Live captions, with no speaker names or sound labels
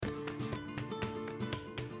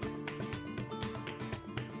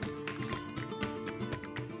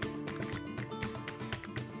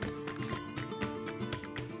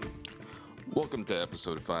Welcome to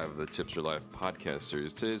episode 5 of the Tips Your Life podcast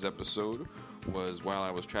series. Today's episode was while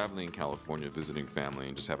I was traveling in California visiting family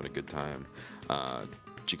and just having a good time.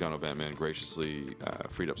 Chicano Batman graciously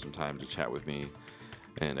freed up some time to chat with me,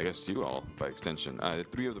 and I guess you all by extension.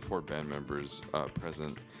 3 of the 4 band members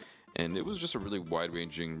present, and it was just a really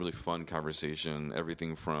wide-ranging, really fun conversation.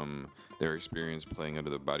 Everything from their experience playing under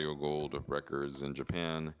the Barrio Gold records in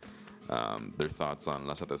Japan, their thoughts on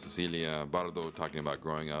La Santa Cecilia, Bardo talking about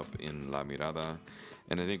growing up in La Mirada.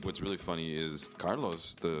 And I think what's really funny is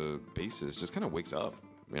Carlos, the bassist, just kind of wakes up,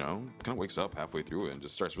 halfway through it and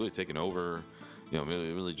just starts really taking over,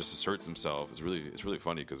 really just asserts himself. It's really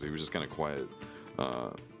funny because he was just kind of quiet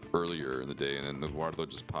earlier in the day, and then Eduardo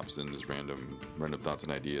just pops in his random thoughts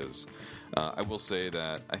and ideas. I will say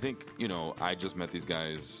that I think, I just met these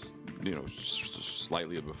guys,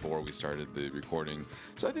 slightly before we started the recording.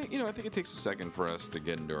 So I think it takes a second for us to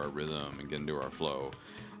get into our rhythm and get into our flow.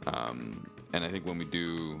 And I think when we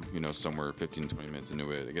do, somewhere 15, 20 minutes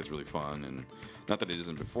into it, it gets really fun. And not that it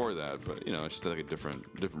isn't before that, but, it's just like a different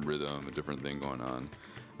rhythm, a different thing going on.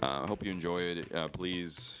 I hope you enjoy it.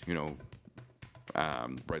 Please,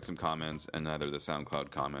 write some comments in either the SoundCloud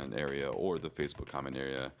comment area or the Facebook comment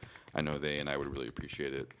area. I know they and I would really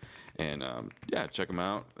appreciate it. And check them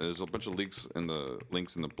out. There's a bunch of links in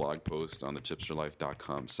the blog post on the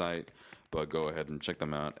chipsyourlife.com site, but go ahead and check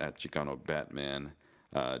them out at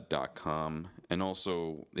chicanobatman.com. And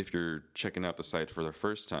also, if you're checking out the site for the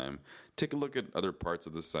first time, take a look at other parts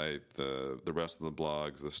of the site, the rest of the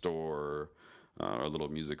blogs, the store, our little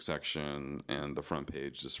music section, and the front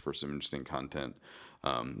page just for some interesting content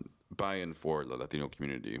by and for the Latino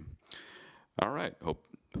community. All right. Hope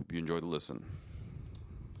you enjoy the listen.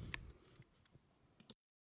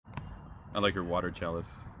 I like your water chalice.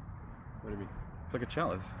 What do you mean? It's like a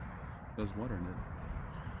chalice. There's water in it.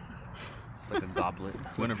 It's like a goblet.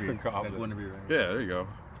 Whenever you're Yeah, there you go.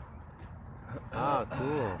 Ah,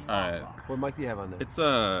 cool. All right. What mic do you have on there? It's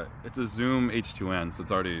a Zoom H2N, so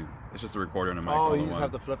it's just a recorder and a mic. Oh, you just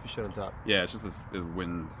have the fluffy shit on top. Yeah, it's just this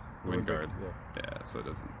wind guard. Yeah, so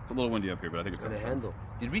it's a little windy up here, but I think it's and a handle.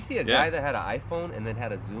 Did we see a guy that had an iPhone and then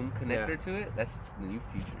had a Zoom connector to it? That's the new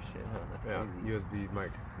future shit, huh? That's crazy. USB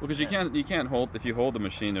mic. Well, because you can't hold, if you hold the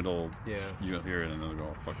machine, you'll hear it and it'll go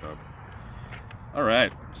all fucked up. All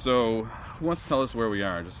right, so who wants to tell us where we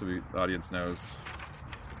are, just so the audience knows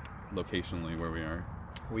locationally where we are?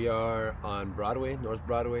 We are on Broadway, North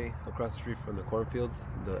Broadway, across the street from the cornfields,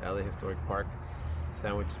 the LA Historic Park,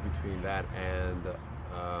 sandwiched between that and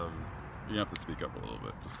you have to speak up a little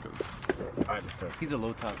bit, just because. All right, let's start. He's a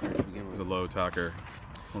low talker to begin with. He's a low talker.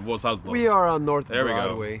 We are on North There we go.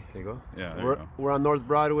 Broadway. There you go. Yeah, there you go. We're on North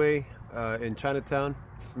Broadway in Chinatown,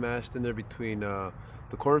 smashed in there between the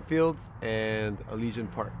cornfields and Elysian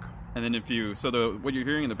Park. And then what you're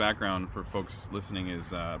hearing in the background for folks listening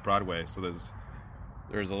is Broadway. So there's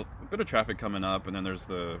a bit of traffic coming up, and then there's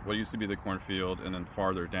what used to be the cornfield, and then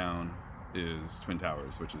farther down is Twin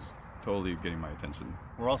Towers, which is totally getting my attention.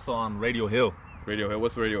 We're also on Radio Hill. Radio Hill.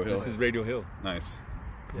 What's Radio Hill? This is Radio Hill. Nice.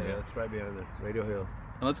 Yeah, that's right behind there. Radio Hill.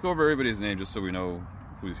 And let's go over everybody's name just so we know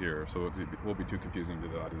who's here, so it won't be too confusing to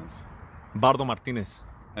the audience. Bardo Martinez.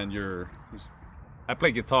 And I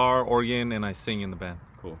play guitar, organ, and I sing in the band.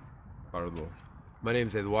 Cool. Bardo. My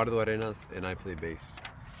name's Eduardo Arenas, and I play bass.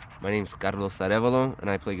 My name's Carlos Arevalo, and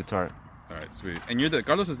I play guitar. All right, sweet. And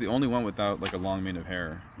Carlos is the only one without like a long mane of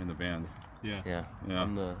hair in the band. Yeah.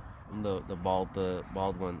 I'm the bald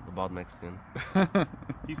one, the bald Mexican.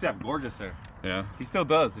 He used to have gorgeous hair. Yeah. He still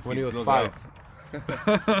does. When he was 5.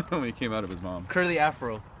 When he came out of his mom. Curly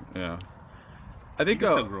afro. Yeah. I think You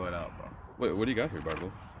can still grow it out, bro. Wait, what do you got here,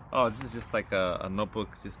 Bardo? Oh, this is just like a notebook,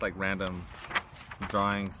 just like random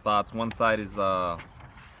drawings, thoughts. One side is,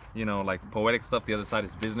 like poetic stuff. The other side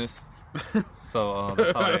is business. So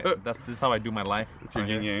this is how I do my life. It's your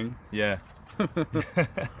yin yang. Yeah.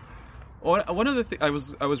 One of the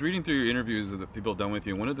things I was reading through your interviews that people have done with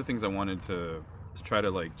you. One of the things I wanted to try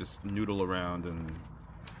to like just noodle around and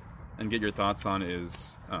get your thoughts on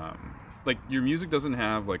is like your music doesn't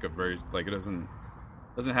have like a very like it doesn't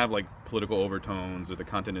have like political overtones, or the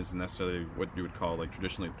content isn't necessarily what you would call like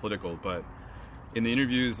traditionally political, but in the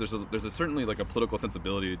interviews there's a certainly like a political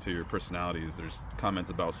sensibility to your personalities. There's comments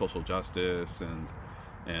about social justice and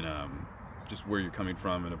just where you're coming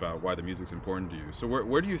from and about why the music's important to you. So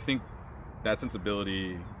where do you think that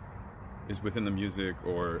sensibility is within the music,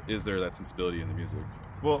 or is there that sensibility in the music?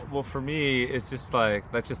 Well, for me, it's just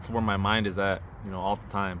like that's just where my mind is at, all the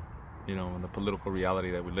time, in the political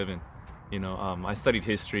reality that we live in. I studied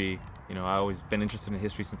history. I've always been interested in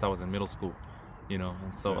history since I was in middle school.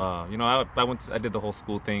 I did the whole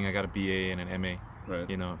school thing. I got a BA and an MA. Right.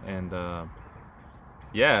 And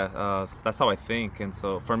that's how I think. And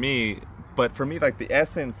so for me, like the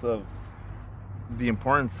essence of the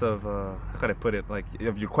importance of how could I put it, like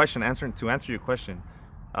of your question, answer your question,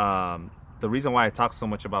 the reason why I talk so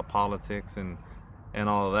much about politics and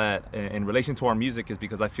all of that in relation to our music is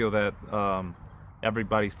because I feel that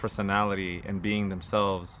everybody's personality and being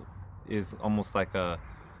themselves is almost like a,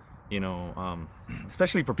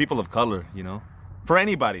 especially for people of color, for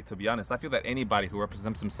anybody, to be honest. I feel that anybody who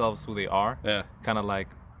represents themselves who they are, kind of like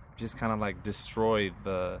destroy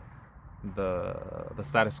the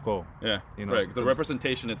status quo. Yeah, right. The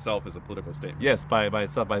representation itself is a political statement. Yes, by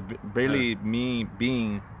itself, by barely me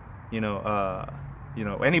being,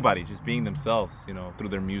 anybody just being themselves, through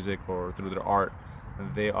their music or through their art,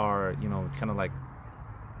 they are, kind of like,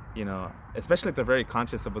 especially if they're very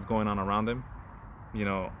conscious of what's going on around them,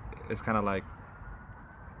 it's kind of like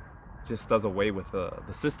just does away with the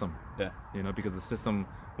system. Yeah. Because the system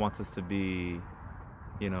wants us to be,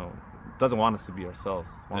 doesn't want us to be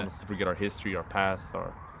ourselves. It wants us to forget our history, our past,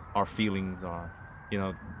 our feelings,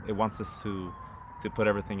 it wants us to put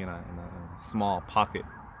everything in a small pocket,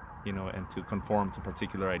 and to conform to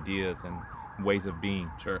particular ideas and ways of being.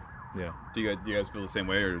 Sure. Yeah. Do you guys feel the same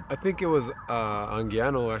way? Or? I think it was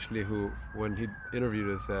Anguiano actually who, when he interviewed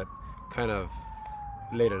us, that kind of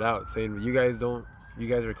laid it out, saying you guys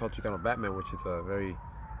are called Chicano Batman, which is a very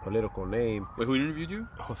political name. Wait, who interviewed you?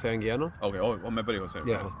 Jose Anguiano. Okay, my buddy Jose.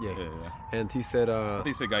 Yeah, right? yeah. Yeah. And he said, I think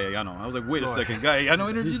he said Galleano. I was like, wait a second, Galleano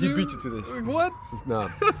interviewed you? He beat you to this. Like, what? No.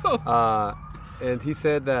 And he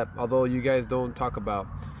said that although you guys don't talk about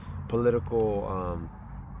political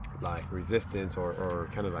like resistance or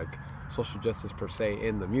kind of like social justice per se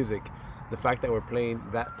in the music, the fact that we're playing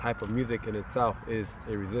that type of music in itself is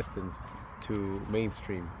a resistance to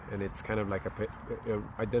mainstream, and it's kind of like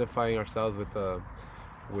identifying ourselves with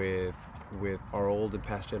our old and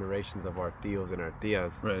past generations of our tios and our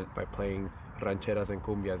tias, right, by playing rancheras and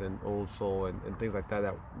cumbias and old soul and things like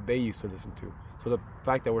that they used to listen to. So the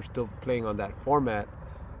fact that we're still playing on that format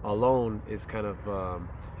alone is kind of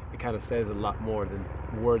it kind of says a lot more than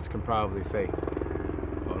words can probably say.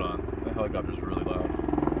 Hold on, the helicopter's really loud.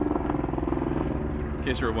 In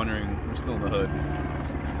case you were wondering, we're still in the hood.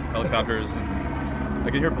 There's helicopters, and I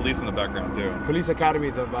can hear police in the background too. Police Academy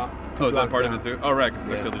is about 2 is that part down. of it too? Oh, right, because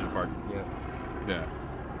it's like Leisure Park.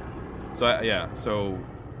 Yeah. So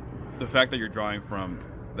the fact that you're drawing from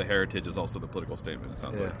the heritage is also the political statement, it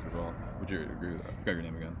sounds like, as well. Would you agree with that? I forgot your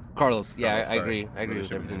name again. Carlos. Yeah, I Sorry. agree. I agree Really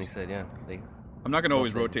with everything he said. Yeah. I'm not going to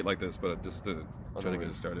always rotate like this, but just to try to get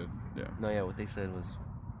it started. Yeah. No, yeah. What they said was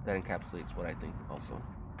that encapsulates what I think also.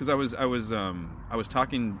 Because I was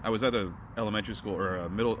at a elementary school or a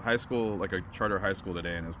high school, like a charter high school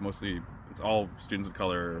today, and it's all students of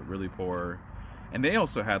color, really poor, and they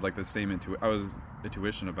also had like the same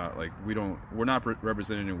intuition about like we're not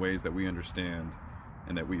represented in ways that we understand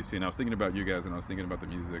and that we see. And I was thinking about you guys, and I was thinking about the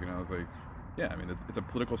music, and I was like, yeah, I mean it's a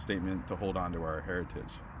political statement to hold on to our heritage,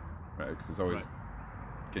 right? Because it's always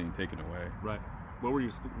getting taken away. Right. Where were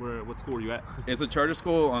you? What school were you at? It's a charter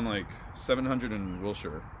school on like 700 in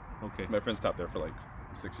Wilshire. Okay. My friends taught there for like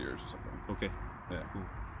 6 years or something. Okay. Yeah. Cool.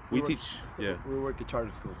 We teach. Yeah. We work at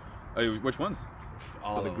charter schools. Oh, which ones?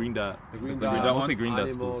 The Green Dot. The Green Green Dot. Dot Mostly ones? Green Dot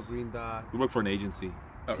Animal, schools. Green Dot. We work for an agency.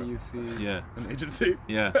 PUC. Yeah. An agency?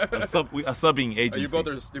 Yeah. A subbing agency. You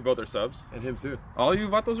both are subs? And him too. All you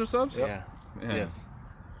vatos are subs? Yeah. Man. Yes.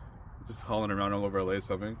 Just hauling around all over LA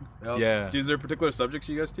subbing. Yep. Yeah. Is there particular subjects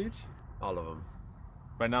you guys teach? All of them.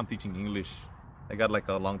 Right now I'm teaching English. I got like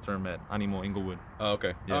a long term at Animo Inglewood. Oh,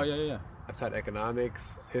 okay. Yeah. Oh, yeah. I've taught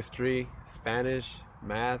economics, history, Spanish,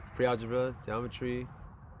 math, pre-algebra, geometry,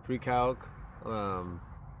 pre-calc,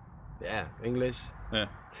 English, Yeah.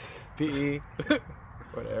 PE,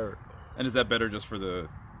 whatever. And is that better just for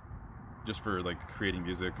like creating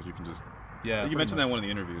music? Because you can just... Yeah. You mentioned that in one of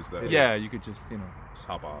the interviews. Yeah, you could just, just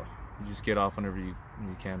hop off. you just get off whenever you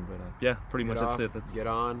can. But yeah, pretty much that's it. That's get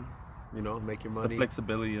on, make your money. the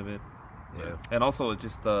flexibility of it. Yeah. And also it's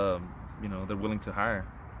just, they're willing to hire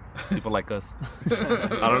people like us. I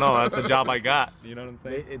don't know. That's the job I got. You know what I'm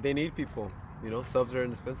saying? They need people. Subs are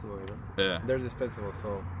indispensable. Yeah. They're indispensable.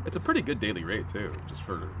 So It's a pretty good daily rate too, just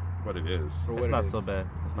for what it is. for what It's it not is. so bad.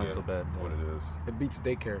 It's not so bad. What it is. It beats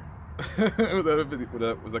daycare. was that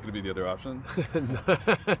going to be the other option?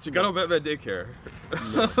 Chicano Batman daycare.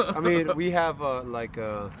 I mean, we have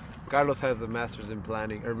Carlos has a master's in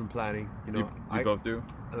urban planning. You both do,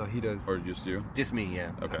 he does. or just you? Just me,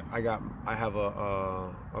 yeah. Okay. I have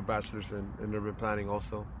a bachelor's in urban planning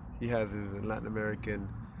also. He has his in Latin American.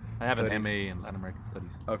 I have studies. an MA in Latin American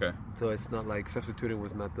Studies. Okay. So it's not like substituting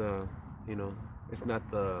was not the, it's not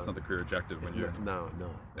the. It's not the career objective when you're. No.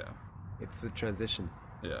 Yeah. it's a transition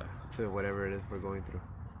Yeah. to whatever it is we're going through.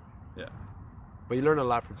 Yeah. But you learn a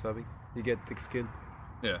lot from subbing. You get thick skin.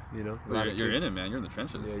 Yeah. You know, Well, you're in it, man. You're in the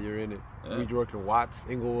trenches. Yeah, you're in it. Yeah. We work in Watts,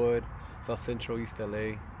 Inglewood, South Central, East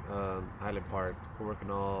LA, Highland Park. We're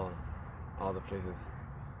working all the places.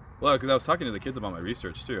 Well, because I was talking to the kids about my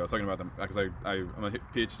research too. I was talking about them because I'm a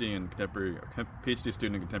PhD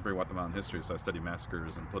student in contemporary Guatemalan history, so I study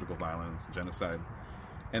massacres and political violence and genocide.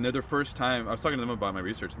 And they're the first time I was talking to them about my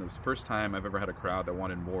research, and this is the first time I've ever had a crowd that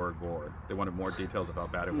wanted more gore. They wanted more details of how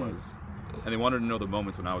bad it was, and they wanted to know the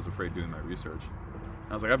moments when I was afraid doing my research.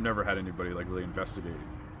 And I was like, I've never had anybody like really investigate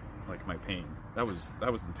like my pain. That was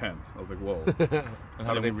intense. I was like, whoa. And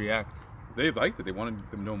how did they react? They liked it. They wanted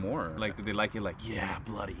to know more. Like, did they like it? Like, yeah,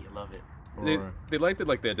 bloody, I love it. They liked it.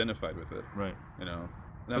 Like they identified with it. Right. You know.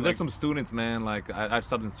 Because there's some students, man. Like I've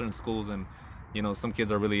subbed in certain schools, and you know, some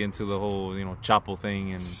kids are really into the whole, you know, Chapo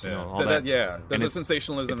thing, and you know, all that. Yeah. There's and a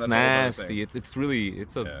sensationalism. It's that's nasty. It's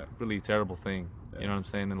a really terrible thing. Yeah. You know what I'm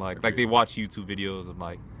saying? And like they watch YouTube videos of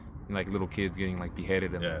like little kids getting like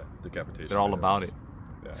beheaded, and decapitation. they're all videos. about it.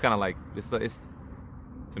 Yeah. It's kind of like it's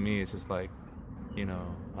to me, it's just like, you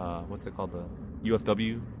know, what's it called, the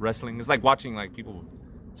UFW wrestling. It's like watching like people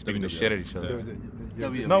beating the shit at each other.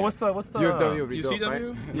 No, what's the UFW would be dope,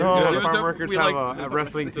 UCW? right? No, the farm workers have a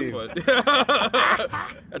wrestling it's this team. one.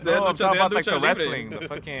 No, I'm talking about like the Lucha wrestling, Libre.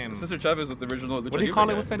 the fucking. Cesar Chavez was the original. What do you call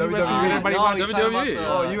it? What's that new WWE? wrestling? Everybody no, watches he's talking about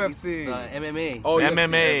WWE. the- UFC. The MMA. Oh,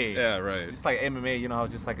 MMA. Yeah, right. It's like MMA, you know, how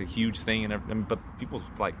it's just like a huge thing, and but people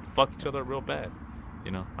like fuck each other real bad.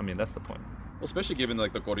 You know, I mean, that's the point. Well, especially given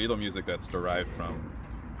like the corrido music that's derived from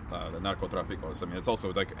the narcotraficos. I mean, it's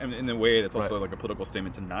also like in a way that's also like a political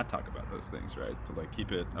statement to not talk about those things, right? To like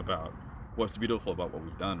keep it about what's beautiful about what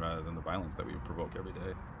we've done rather than the violence that we provoke every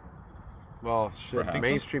day. Well, shit. Perhaps.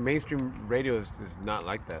 Mainstream radio is not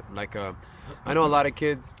like that. Like, I know a lot of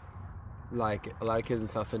kids, in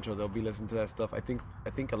South Central, they'll be listening to that stuff. I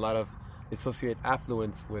think a lot of associate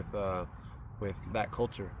affluence with that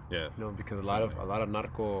culture. Yeah. You know, because a lot of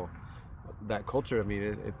narco, that culture. I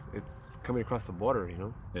mean, it's coming across the border. You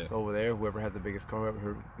know, Yeah. it's over there. Whoever has the biggest car,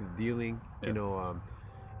 whoever is dealing. Yeah. You know,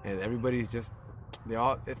 and everybody's just they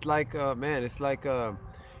all. It's like man. It's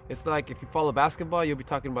like if you follow basketball, you'll be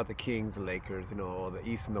talking about the Kings, the Lakers, you know, the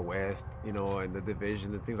East and the West, you know, and the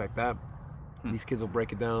division and things like that. These kids will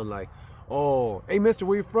break it down like, oh, hey, mister,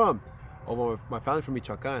 where you from? Oh, well, my family's from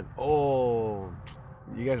Michoacan. Oh,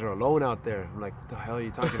 you guys are alone out there. I'm like, what the hell are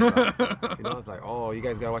you talking about? You know, it's like, oh, you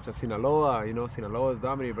guys got to watch out Sinaloa. You know, Sinaloa is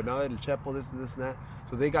dominated, but now El Chepo, this and that.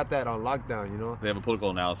 So they got that on lockdown, you know. They have a political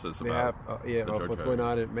analysis They about have, of what's going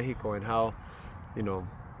on in Mexico and how, you know,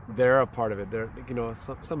 they're a part of it. They're, you know,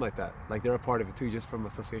 something like that. Like they're a part of it too, just from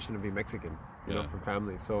association of being Mexican, you know, from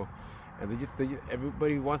family. So, and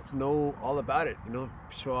everybody wants to know all about it. You know,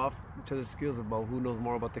 show off each other's skills about who knows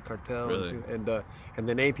more about the cartel. Really? And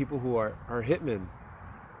the name people who are hitmen.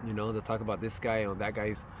 You know, they'll talk about this guy and that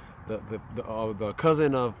guy's the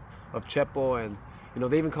cousin of Chepo, and you know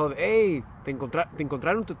they even call it, hey, te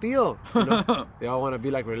encontraron tu tío. You know? They all want to be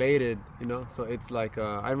like related, you know. So it's like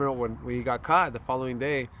I remember when he got caught the following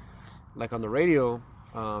day, like on the radio,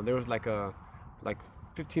 there was like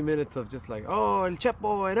 15 minutes of just like, oh, El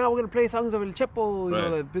Chepo, and now we're gonna play songs of El Chepo, you know,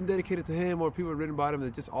 that have been dedicated to him, or people have written about him. They're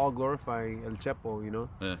just all glorifying El Chepo, you know.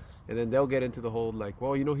 Yeah. And then they'll get into the whole like,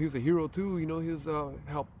 well, you know, he was a hero too. You know, he was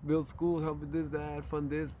helped build schools, helped this, that, fund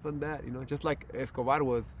this, fund that. You know, just like Escobar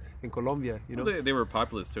was in Colombia. You know, Well, they were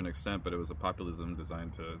populist to an extent, but it was a populism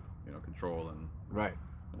designed to control and right.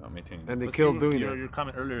 Maintain. And they But killed doing your it. Your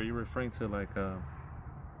comment earlier, you were referring to like,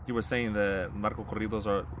 you were saying that narco corridos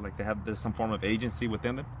are like there's some form of agency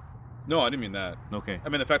within them. No, I didn't mean that. Okay. I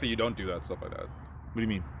mean the fact that you don't do that, stuff like that. What do you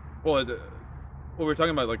mean? Well, we were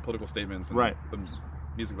talking about like political statements and Right. the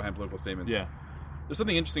music behind political statements. Yeah. There's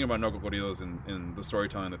something interesting about narco corridos in the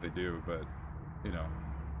storytelling that they do, but you know,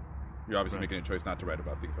 you're obviously making a choice not to write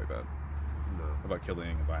about things like that. No. About killing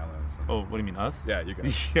and violence. And, Oh, what do you mean, us? yeah, you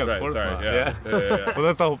guys. Yeah, of right, course sorry. not. Yeah. Yeah. Well,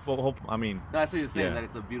 that's the whole. I mean, No, that's what you're saying, Yeah. that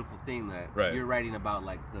it's a beautiful thing that Right. you're writing about,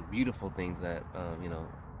 like the beautiful things that you know,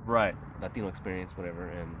 right. Latino experience, whatever,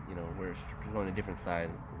 and you know, we're showing a different side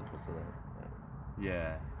as opposed to that.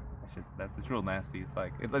 Yeah, it's real nasty. It's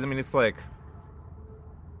like it's like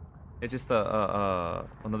it's just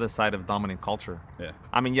another side of dominant culture. Yeah.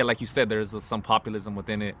 I mean, yeah, like you said, there's some populism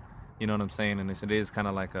within it. You know what I'm saying? And it is kind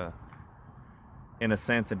of like in a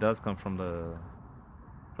sense, it does come from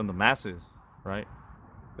the masses, right?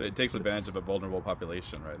 But it takes advantage of a vulnerable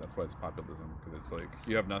population, right? That's why it's populism, because it's like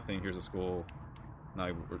you have nothing. Here's a school. Now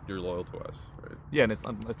you're loyal to us, right? Yeah, and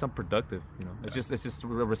it's unproductive. You know, it's just a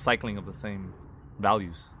recycling of the same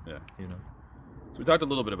values. Yeah. You know. So we talked a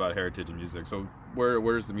little bit about heritage and music. So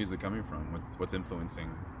where's the music coming from? What's influencing?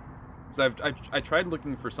 Because I tried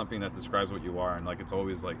looking for something that describes what you are, and like it's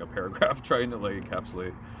always like a paragraph trying to like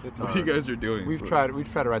encapsulate what you guys are doing. We've tried to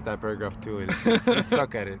write that paragraph too, and we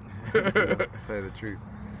suck at it. To tell you the truth.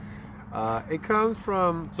 It comes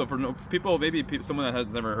from. So for people, maybe someone that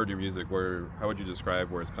has never heard your music, how would you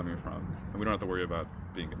describe where it's coming from? And we don't have to worry about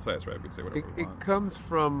being concise, right? We can say whatever we want. It comes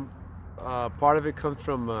from. Part of it comes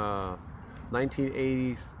from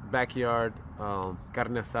 1980s backyard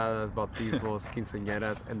carne asadas, bautismos,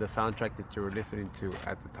 quinceañeras, and the soundtrack that you were listening to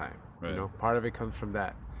at the time. Right. You know, part of it comes from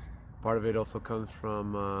that. Part of it also comes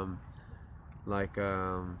from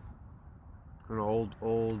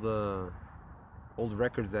old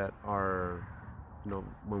records that are, you know,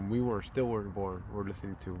 when we weren't born, we're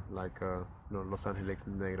listening to, like Los Angeles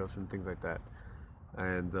Negros and things like that.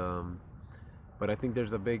 And but I think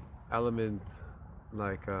there's a big element,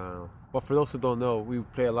 like well, for those who don't know, we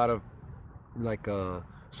play a lot of like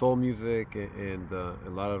soul music and a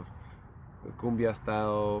lot of cumbia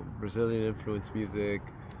style, Brazilian influenced music,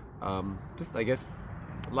 just I guess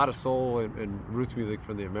a lot of soul and roots music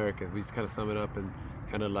from the Americans. We just kind of sum it up and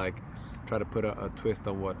kind of like try to put a twist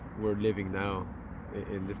on what we're living now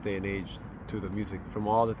in this day and age to the music, from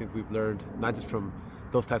all the things we've learned, not just from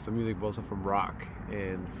those types of music, but also from rock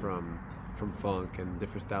and from funk and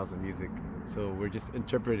different styles of music. So we're just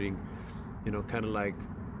interpreting, you know, kind of like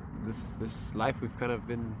this life we've kind of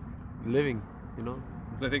been living, you know.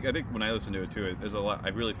 So I think when I listen to it too, there's a lot. I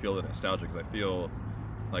really feel the nostalgia, because I feel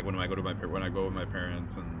like when I go with my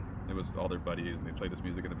parents and it was all their buddies and they play this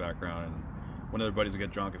music in the background, and one of their buddies would get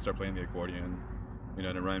drunk and start playing the accordion, you know,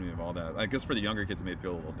 and it reminded me of all that. I guess for the younger kids it may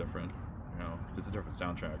feel a little different, you know, because it's a different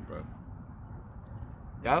soundtrack. But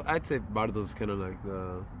yeah, I'd say Bardo's kind of like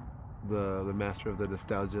the master of the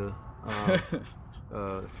nostalgia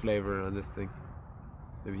flavor on this thing.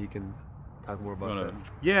 Maybe he can talk more about that.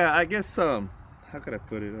 Yeah, I guess, how could I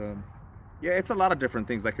put it? Yeah, it's a lot of different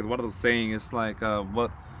things. Like one of those saying is like,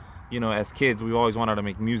 what, you know, as kids, we always wanted to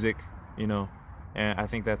make music, you know, and I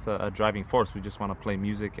think that's a driving force. We just want to play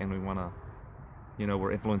music, and we want to, you know,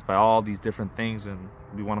 we're influenced by all these different things, and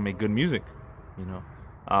we want to make good music, you know.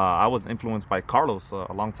 I was influenced by Carlos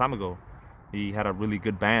a long time ago. He had a really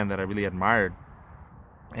good band that I really admired,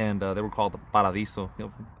 and they were called Paradiso.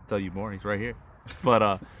 He'll tell you more. He's right here. But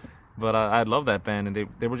I love that band, and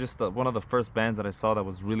they were just one of the first bands that I saw that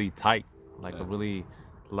was really tight. Like a really,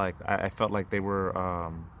 like I felt like they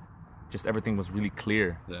were just everything was really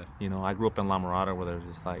clear. Yeah. You know, I grew up in La Mirada where there's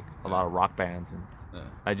just like a lot of rock bands, and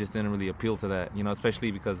I just didn't really appeal to that. You know,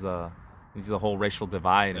 especially because there's the whole racial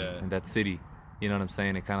divide in that city. You know what I'm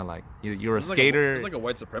saying? It kind of like you're a skater. There's like a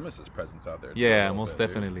white supremacist presence out there. Yeah, most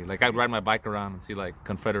definitely. Like I'd ride my bike around and see like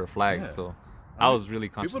Confederate flags. Yeah. So I was really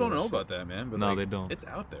conscious. People don't know about that, man. But no, like, they don't. It's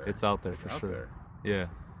out there. It's out there for sure. Yeah.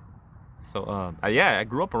 So I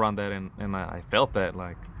grew up around that, and I felt that,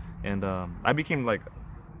 like, and I became like,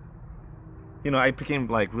 you know, I became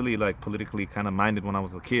like really like politically kind of minded when I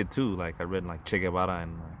was a kid too. Like I read like Che Guevara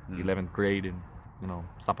in 11th grade, and you know,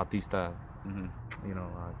 Zapatista. Mm-hmm. You know,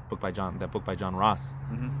 book by John Ross.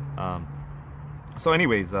 Mm-hmm. So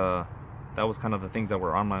anyways, that was kind of the things that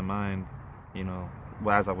were on my mind, you know,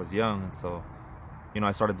 as I was young. And so, you know,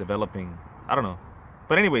 I started developing, I don't know.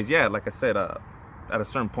 But anyways, yeah, like I said, at a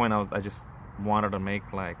certain point I just wanted to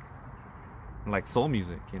make like soul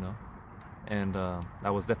music, you know. And I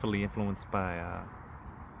was definitely influenced by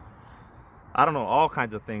I don't know, all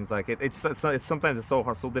kinds of things. Like it's sometimes it's so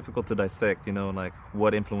hard, so difficult to dissect, you know, like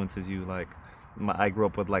what influences you. Like I grew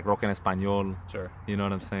up with like rock en español. Sure. You know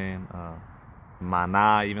what I'm saying?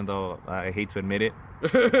 Maná, even though I hate to admit it.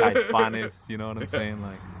 Caifanes, you know what I'm saying?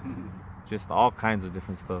 Like just all kinds of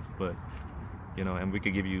different stuff. But you know, and we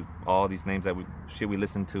could give you all these names that we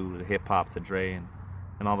listen to hip hop to Dre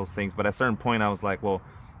and all those things. But at a certain point, I was like, well,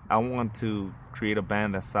 I want to create a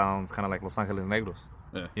band that sounds kind of like Los Angeles Negros.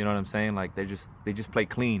 Yeah. You know what I'm saying? Like they just play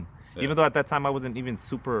clean. Yeah. Even though at that time I wasn't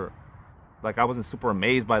super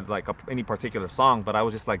amazed by like any particular song, but I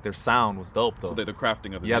was just like their sound was dope though. So the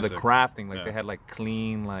crafting of the music. The crafting, like they had like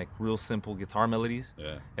clean, like real simple guitar melodies,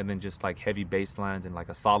 and then just like heavy bass lines and like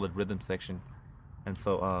a solid rhythm section. And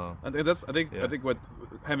so I think what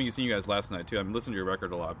having seen you guys last night too. I mean, listened to your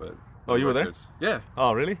record a lot, but you were there? Yeah.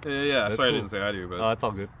 Oh really? Yeah. That's sorry cool. I didn't say hi to you, but that's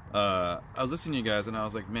all good. I was listening to you guys and I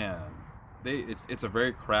was like, man. It's a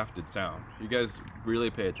very crafted sound. You guys really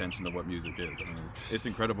pay attention to what music is. I mean, it's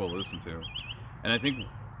incredible to listen to. And I think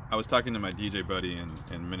I was talking to my DJ buddy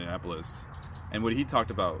in Minneapolis, and what he talked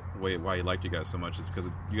about why he liked you guys so much is because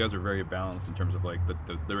you guys are very balanced in terms of like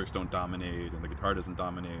the lyrics don't dominate and the guitar doesn't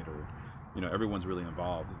dominate, or you know, everyone's really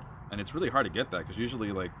involved. and it's really hard to get that because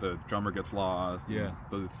usually like the drummer gets lost. Yeah.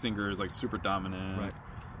 The singer is like super dominant. Right.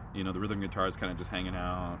 You know, the rhythm guitar is kind of just hanging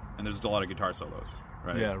out, and there's a lot of guitar solos,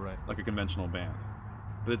 right? Yeah, right. Like a conventional band.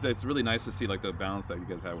 But it's really nice to see like the balance that you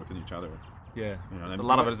guys have within each other. Yeah. You know, a and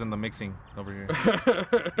lot of it is in the mixing over here.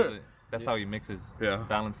 That's how he mixes. Yeah.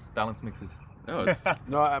 Balance mixes. No, it's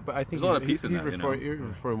but I think There's a lot of peace in that, You're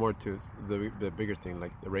referring more to the bigger thing,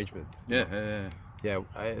 like arrangements. yeah.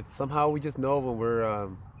 Somehow we just know when we're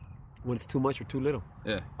when it's too much or too little.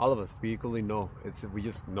 Yeah. All of us, we equally know. We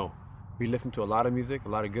just know. We listen to a lot of music, a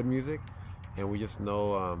lot of good music, and we just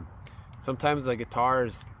know. Sometimes the guitar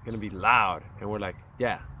is gonna be loud, and we're like,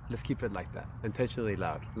 yeah, let's keep it like that, intentionally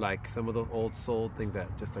loud. Like some of the old soul things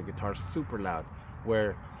that just a guitar's super loud,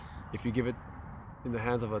 where if you give it in the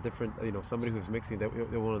hands of a different, somebody who's mixing, they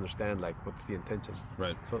won't understand like what's the intention.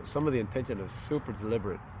 Right. So some of the intention is super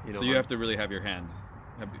deliberate. So you have to really have your hands,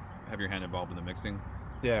 have your hand involved in the mixing.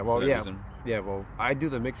 Yeah. Well, for that yeah. reason. Yeah. Well, I do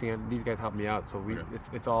the mixing, and these guys help me out. So Okay.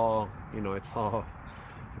 it's all,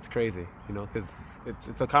 it's crazy, because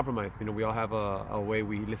it's a compromise. We all have a way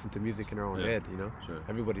we listen to music in our own Yeah. head. Sure.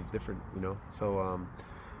 Everybody's different. So.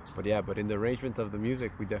 But in the arrangement of the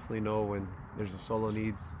music, we definitely know when there's a solo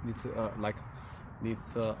needs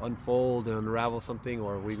to unfold and unravel something,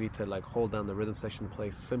 or we need to like hold down the rhythm section, play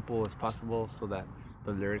simple as possible so that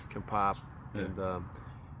the lyrics can pop. Yeah.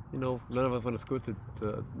 And none of us went to school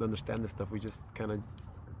to understand this stuff. We just kind of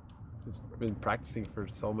just been practicing for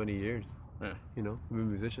so many years. Yeah. We've been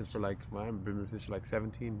musicians for I've been a musician for like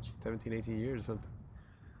 17, 18 years or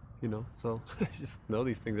something. So I just know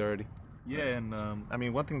these things already. Yeah, and I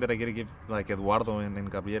mean, one thing that I gotta give like Eduardo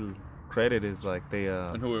and Gabriel credit is like they.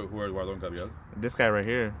 And who are Eduardo and Gabriel? This guy right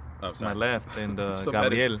here, Oh, to my sorry. left, and so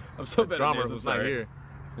Gabriel, I'm so the bad at drummer, names, I'm who's not sorry. here.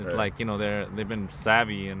 It's Right. like they've been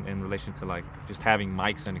savvy in relation to like just having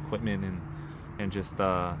mics and equipment and just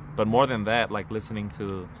but more than that, like listening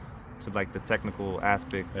to like the technical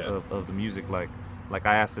aspect Yeah. of the music. Like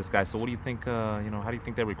I asked this guy, so what do you think? How do you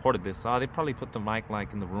think they recorded this? They probably put the mic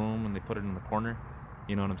like in the room and they put it in the corner.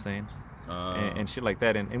 You know what I'm saying? And shit like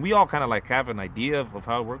that, and we all kind of like have an idea of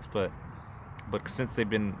how it works, but since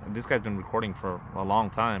this guy's been recording for a long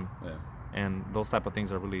time, Yeah. and those type of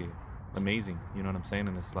things are really amazing, you know what I'm saying?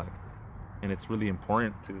 And it's like, and it's really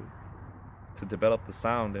important to develop the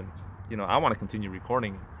sound, and I want to continue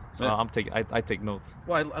recording, so Yeah. I take notes.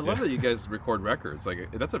 Well, I love that you guys record records. Like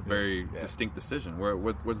that's a very distinct decision.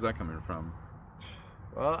 Where's that coming from?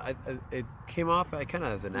 Well, it came off kind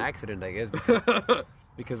of as an accident, I guess,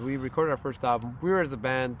 because we recorded our first album. We were as a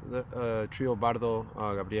band, the trio Bardo,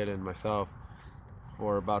 Gabriel, and myself,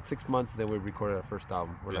 for about 6 months. Then we recorded our first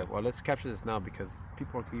album. We're like, well, let's capture this now because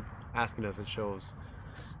people keep asking us at shows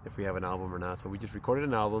if we have an album or not. So we just recorded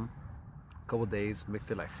an album, a couple days,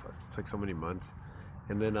 mixed it like so many months,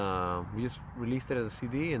 and then we just released it as a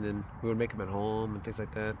CD. And then we would make them at home and things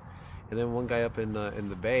like that. And then one guy up in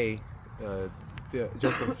the Bay.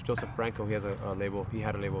 Joseph Franco, he has a label. He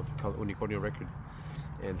had a label called Unicornio Records,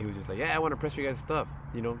 and he was just like, "Yeah, I want to press your guys' stuff.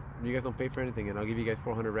 You guys don't pay for anything, and I'll give you guys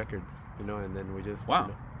 400 records. And then we just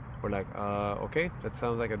we're like, okay, that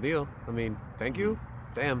sounds like a deal. I mean, thank you,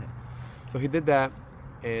 damn. So he did that,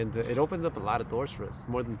 and it opened up a lot of doors for us,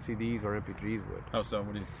 more than CDs or MP3s would. Oh, so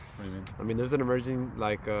what do you mean? I mean, there's an emerging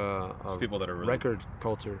There's people that are really, record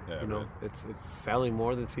culture. Yeah, right. It's selling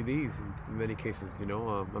more than CDs in many cases.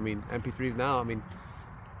 I mean, MP3s now. I mean,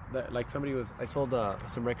 like I sold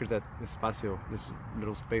some records at Espacio, this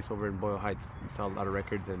little space over in Boyle Heights. You sell a lot of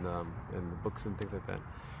records and books and things like that.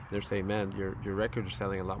 They're saying, man, your records are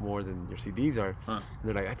selling a lot more than your CDs are. Huh. And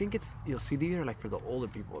they're like, I think it's CDs are like for the older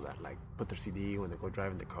people that like put their CD when they go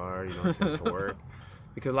driving the car, to work,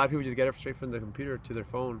 because a lot of people just get it straight from the computer to their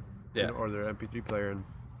phone, or their MP3 player, and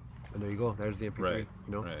there you go. There's the MP3. Right.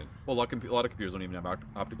 Right. Well, a lot of computers don't even have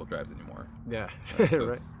optical drives anymore. Yeah. So right.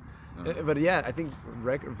 it's- But yeah, I think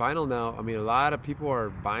vinyl now. I mean, a lot of people are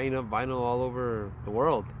buying up vinyl all over the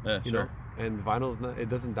world. Yeah, you sure. know, and vinyl's not. It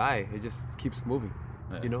doesn't die. It just keeps moving.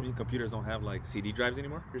 Yeah. You know. I mean, computers don't have like CD drives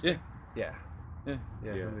anymore. You're saying? Yeah. Yeah.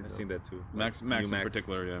 Yeah. Yeah, something I've like seen that too. Max New in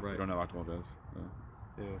particular, yeah. Right. We don't have optical drives. Yeah.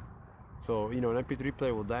 that. Yeah. So an MP3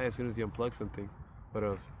 player will die as soon as you unplug something, but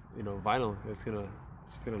vinyl, it's gonna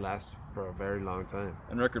last for a very long time.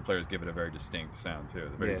 And record players give it a very distinct sound too,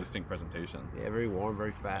 a very Yeah. distinct presentation. Yeah, very warm,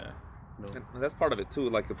 very fat. Yeah. You know? And that's part of it too.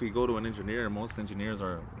 Like if we go to an engineer, most engineers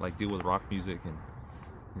are like deal with rock music and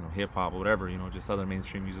hip hop or whatever, just other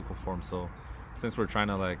mainstream musical forms. So since we're trying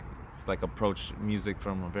to like approach music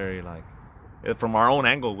from a very from our own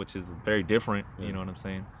angle, which is very different, you know what I'm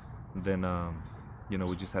saying? Then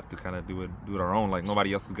we just have to kind of do it our own. Like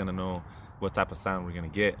nobody else is gonna know what type of sound we're gonna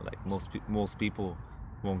get. Like most people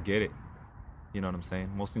won't get it. You know what I'm saying?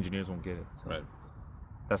 Most engineers won't get it. So Right.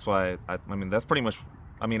 that's why I mean that's pretty much.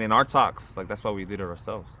 I mean, in our talks, like that's why we did it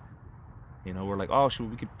ourselves. You know, we're like, oh,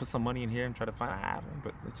 we could put some money in here and try to find,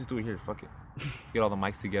 but let's just do it here. Fuck it. Get all the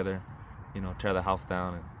mics together, you know, tear the house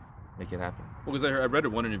down and make it happen. Well, because I read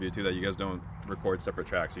in one interview too that you guys don't record separate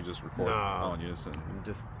tracks; you just record all in unison.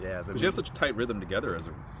 Just yeah. Because you have such a tight rhythm together as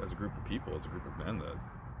a group of people, as a group of men, that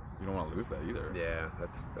you don't want to lose that either. Yeah,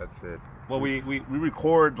 that's it. Well, we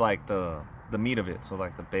record like the meat of it, so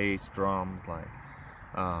like the bass, drums, like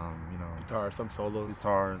you know, Guitar, some solos.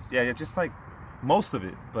 guitars. Yeah, just like most of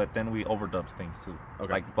it, but then we overdub things too,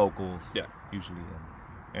 like vocals, usually,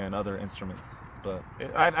 and other instruments. But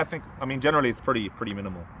I think, I mean, generally it's pretty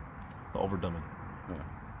minimal, the overdubbing.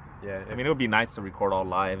 Yeah. I mean, it would be nice to record all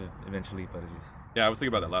live eventually, but it just... Yeah, I was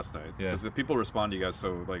thinking about that last night. Yeah. Because if people respond to you guys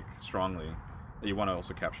so like strongly, that you want to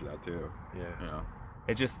also capture that too. Yeah. You know?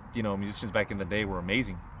 It just, you know, musicians back in the day were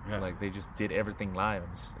amazing. Yeah. Like, they just did everything live.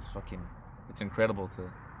 It's incredible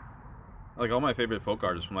to... Like all my favorite folk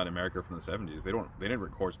artists from Latin America from the 70s, they didn't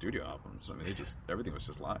record studio albums. I mean, everything was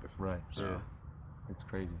just live. Right. Yeah. It's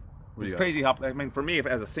crazy. What do It's you crazy how, I mean, for me,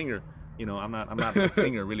 as a singer, you know, I'm not a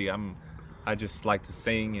singer really. I just like to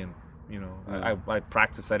sing, and you know, I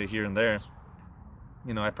practice at it here and there.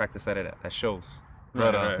 You know, I practice at it at shows.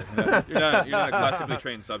 But, right. You're not a classically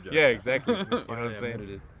trained subject. Yeah, exactly. You know what I'm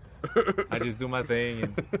saying? I just do my thing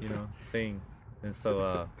and, you know, sing. And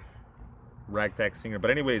so, ragtag singer.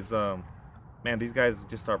 But anyways, man, these guys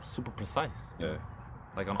just are super precise. Yeah.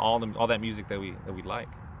 Like on all that music that we like.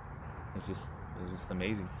 It's just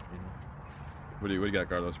amazing. You know? What do you got,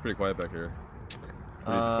 Carlos? It's pretty quiet back here.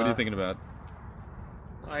 What are you thinking about?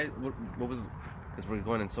 What was? Because we're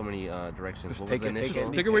going in so many directions. Just What take was the it- take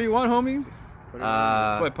initial? it. Take it where you want, homies. That's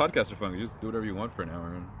why Uh, podcasts are fun. You just do whatever you want for an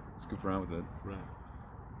hour and just goof around with it. Right.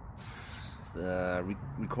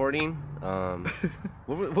 recording.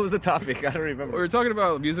 What was the topic? I don't remember. We were talking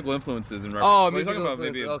about musical influences and Oh, we were talking musical about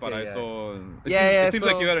maybe influences. Okay, Paraiso and Yeah, it seems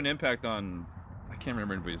so- like you had an impact on. I can't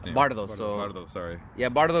remember anybody's name. Bardo, Bardo, sorry. Yeah,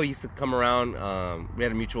 Bardo used to come around. We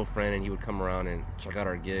had a mutual friend, and he would come around and check out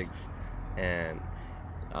our gigs. And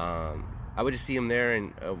I would just see him there.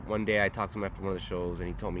 And one day I talked to him after one of the shows, and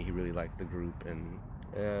he told me he really liked the group. And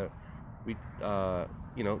we,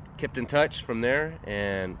 you know, kept in touch from there.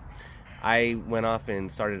 And I went off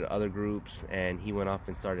and started other groups, and he went off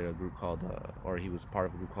and started a group called, or he was part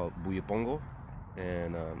of a group called Buyapongo.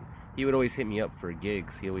 And he would always hit me up for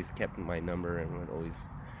gigs. He always kept my number and would always,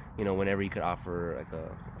 you know, whenever he could offer like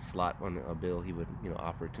a slot on a bill, he would, you know,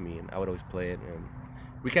 offer it to me, and I would always play it. And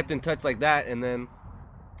we kept in touch like that. And then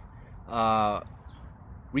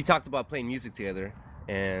we talked about playing music together,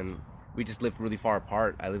 and we just lived really far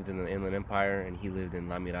apart. I lived in the Inland Empire, and he lived in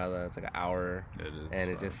La Mirada. It's like an hour, and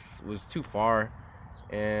it just was too far.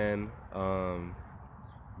 And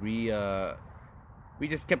we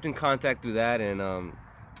just kept in contact through that. And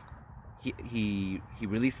he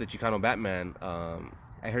released the Chicano Batman.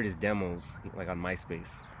 I heard his demos like on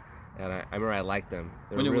MySpace, and I remember I liked them.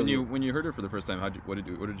 They were When you heard it for the first time, what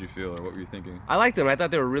did you feel, or what were you thinking? I liked them. I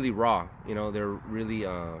thought they were really raw. You know, they're really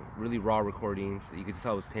raw recordings. You could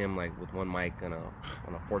tell it was him like with one mic on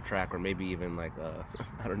a 4-track, or maybe even like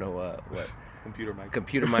I don't know what Computer mic.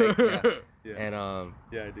 computer mic. Yeah. Yeah. And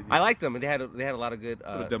Yeah, I did. I liked them. And they had a lot of good.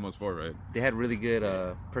 That's what a demo's for, right? They had really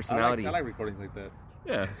good personality. I like recordings like that.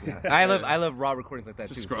 Yeah. I love raw recordings like that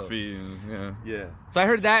Just too. scruffy and Yeah. So I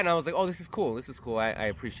heard that, and I was like, oh, this is cool. I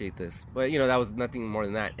appreciate this. But, you know, that was nothing more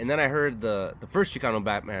than that. And then I heard the first Chicano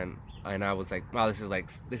Batman, and I was like, wow, this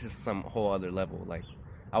is some whole other level. Like,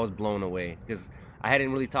 I was blown away. Because I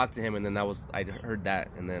hadn't really talked to him, and then I heard that,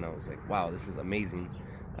 and then I was like, wow, this is amazing.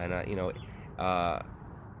 And, you know,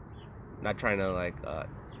 not trying to, like,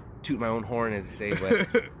 toot my own horn, as they say,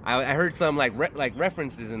 but I heard some like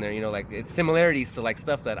references in there, you know, like it's similarities to like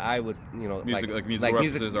stuff that I would, you know, musical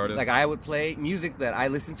references, artists. like I would play music that I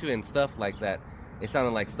listen to and stuff like that. It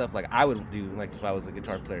sounded like stuff like I would do, like if I was a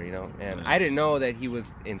guitar player, you know. And I didn't know that he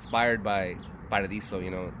was inspired by Paradiso,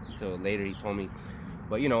 you know, until later he told me.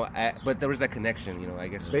 But, you know, but there was that connection, you know, I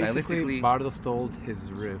guess. Basically, stylistically. Bardo stole his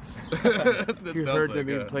riffs. That's what it You sounds heard like, them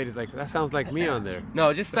being yeah. played. He's like, that sounds like me on there.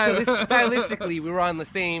 No, just stylistically, we were on the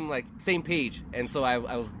same page, and so I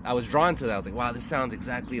was drawn to that. I was like, wow, this sounds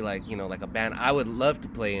exactly like, you know, like a band I would love to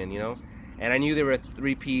play in, you know. And I knew they were a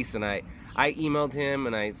 3-piece, and I emailed him,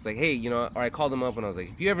 and I was like, hey, you know, or I called him up, and I was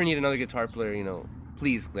like, if you ever need another guitar player, you know,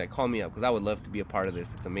 please like call me up, because I would love to be a part of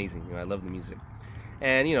this. It's amazing, you know, I love the music.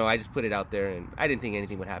 And, you know, I just put it out there, and I didn't think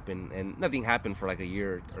anything would happen, and nothing happened for like a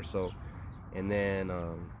year or so. And then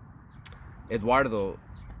Eduardo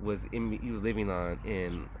he was living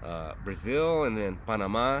in Brazil and then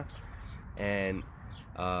Panama, and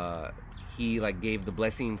he like gave the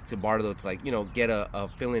blessings to Bardo to like get a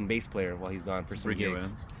fill-in bass player while he's gone for some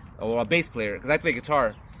gigs. Oh, a bass player because I play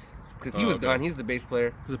guitar. Because he was gone, he's the bass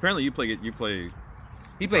player. Because apparently you play.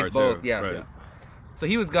 He plays both, too. yeah. Right. Yeah. So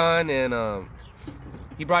he was gone, and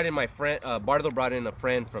he brought in my friend. Bardo brought in a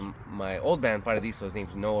friend from my old band, Paradiso. His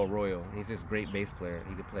name's Noah Arroyo. He's this great bass player.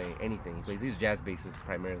 He could play anything. He's jazz bassist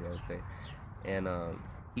primarily, I would say. And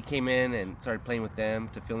he came in and started playing with them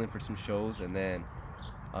to fill in for some shows, and then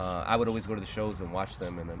I would always go to the shows and watch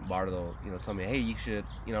them. And then Bardo, told me, hey, you should,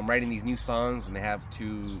 I'm writing these new songs, and they have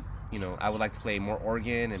to, I would like to play more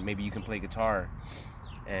organ, and maybe you can play guitar.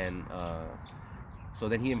 And so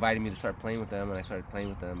then he invited me to start playing with them, and I started playing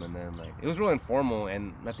with them, and then like it was real informal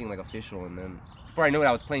and nothing like official. And then before I knew it,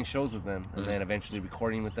 I was playing shows with them, and then eventually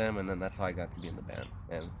recording with them, and then that's how I got to be in the band.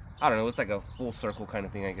 And I don't know, it's like a full circle kind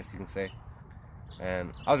of thing, I guess you can say.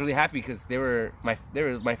 And I was really happy because they were my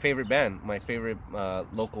favorite band, my favorite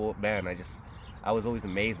local band. I was always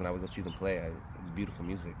amazed when I would go see them play. It was beautiful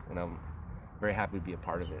music, and I'm very happy to be a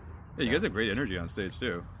part of it. Yeah, you guys have great energy on stage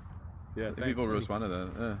too. Yeah, People respond to that.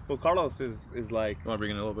 Yeah. Well, Carlos is like, I want to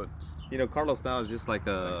bring it in a little bit. Carlos now is just like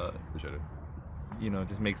Thanks. Appreciate it.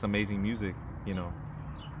 just makes amazing music,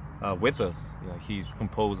 with us. He's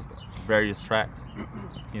composed various tracks,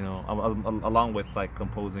 along with like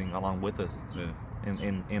composing along with us Yeah.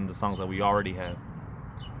 in the songs that we already have.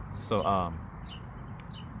 So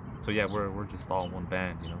yeah, we're just all one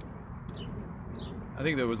band, I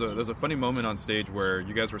think there's a funny moment on stage where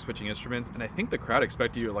you guys were switching instruments, and I think the crowd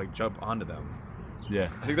expected you to like jump onto them. Yeah.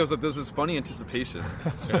 I think there was this funny anticipation.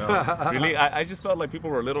 Really, I just felt like people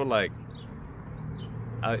were a little like.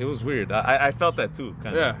 It was weird. I felt that too,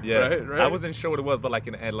 kind of. Yeah. Right. I wasn't sure what it was, but like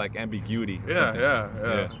like ambiguity. Or something.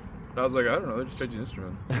 Yeah. I was like, I don't know, they're just changing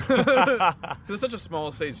instruments. It's such a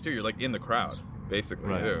small stage too. You're like in the crowd, basically.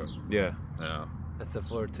 Right. Too. Yeah. Yeah. That's the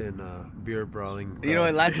Fullerton beer brawling.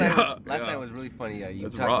 What? Last night Yeah. was really funny. You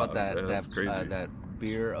That's talked raw. about that Yeah, that's crazy. that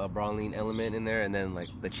beer brawling element in there, and then like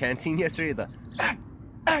the chanting yesterday, the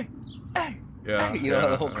hey, Yeah.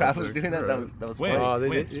 the whole crowd was like, doing that. right. That was Wait, funny.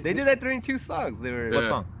 they They did that during 2 songs. They were What Yeah.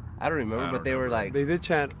 song? I don't remember, I don't but they were remember. like They did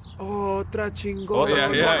chant, "Otra chingona." Oh, Yeah.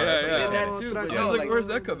 They did that too. Otra But I was yo, like, like, where's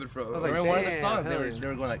that coming from? was in like, one of the damn, songs, hell they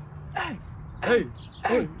were going like, Hey,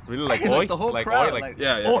 Really, like Like oi? the whole like crowd, oi? like-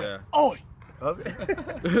 Yeah. Oi!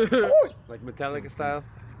 like Metallica style.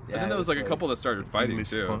 And then there was like a couple that started fighting English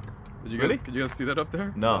too. punk. Could you guys see that up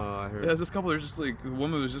there? No. I heard. Yeah, there's this couple. There's just like the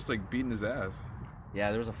woman was just like beating his ass, Yeah,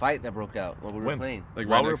 there was a fight that broke out while we were When? playing. like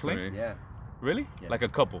While right we were next to playing? me. Yeah. Really? Yeah. Like a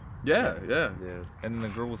couple. Yeah. Yeah. And then the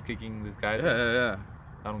girl was kicking this guy's ass? Yeah.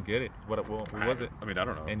 I don't get it. What was it? I mean, I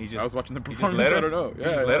don't know. And he I just- was watching the he just performance. let her? I don't know. He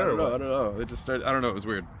Yeah, just let I her don't or know. what? I don't know. It just started. I don't know. It was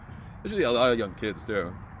weird. Usually a lot of young kids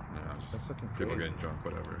too. That's fucking People crazy. getting drunk,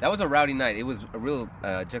 whatever. That was a rowdy night. It was a real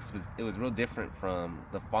it was real different from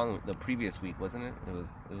the previous week, wasn't it? It was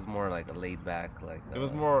more like a laid back, like It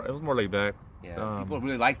was more laid back. yeah. People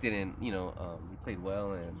really liked it, and we played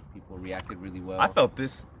well, and people reacted really well. I felt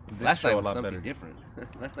this last show night a was lot something better. different.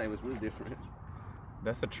 Last night was really different.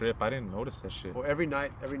 That's a trip. I didn't notice that shit. Well, every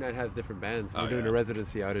night has different bands. We're Oh, doing yeah. a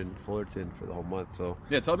residency out in Fullerton for the whole month, so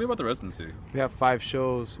Yeah, tell me about the residency. we have 5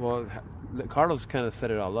 shows. Well, Carlos kind of set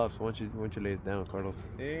it all up. So why don't you lay it down, Carlos?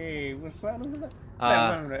 Hey, what's up?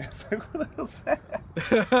 Uh,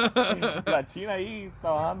 La China ahí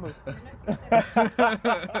trabajando. No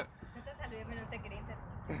te saludé, no te quería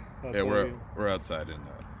interrumpir. Yeah, we're outside in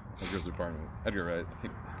Edgar's apartment. Edgar, right?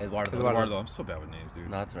 Eduardo. Eduardo. I'm so bad with names, dude.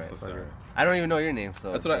 No, that's right. I'm so sorry. I don't even know your name,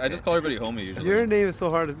 so That's it's what I okay. just call everybody homie usually. Your name is so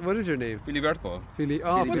hard. What is your name? Filiberto.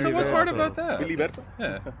 What's Filiberto. hard about that? Filiberto?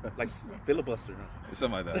 Yeah, Like filibuster.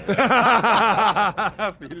 something like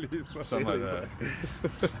that. Filiberto. Something like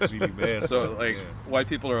Filiberto. that. So like, white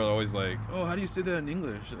people are always like, "Oh, how do you say that in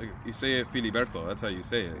English?" Like, you say it Filiberto. That's how you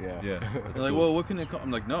say it. Yeah. They're like, "Well, what can it call?"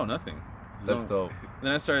 I'm like, "No, nothing." That's So- dope.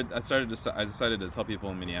 Then I decided to tell people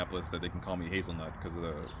in Minneapolis that they can call me Hazelnut because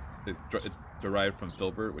it's derived from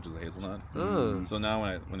filbert, which is a hazelnut. Oh. So now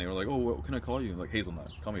when they were like, "Oh, what can I call you?" I'm like, Hazelnut.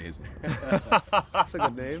 Call me Hazelnut. That's a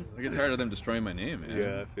good name. I get tired of them destroying my name, man.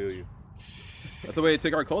 Yeah, I feel you. That's the way they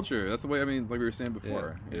take our culture. That's the way, like we were saying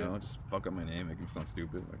before. You know, just fuck up my name, make me sound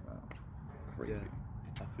stupid. Like, wow. Crazy.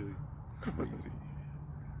 I feel you. Crazy.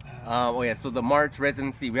 So the March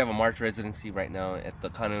residency, we have a March residency right now at the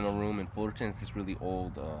Continental Room in Fullerton. It's this really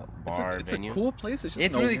old bar It's venue. a cool place. It's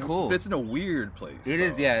really cool. But it's in a weird place. It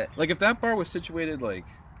is, though. yeah. Like if that bar was situated like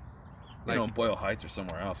in Boyle Heights or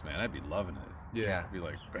somewhere else, man, I'd be loving it. Yeah. I'd be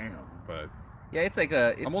like, bam. But Yeah, it's like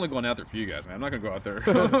a. I'm only going out there for you guys, man. I'm not gonna go out there.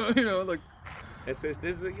 Like It's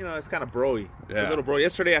it's kind of broy. It's a Yeah. little broy.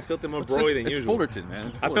 Yesterday I felt it more broy than it's usual. Fullerton, man.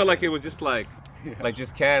 It's I felt like it was just like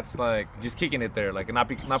just cats just kicking it there, like not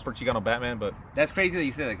for Chicano Batman, but That's crazy that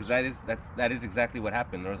you said that, because that is exactly what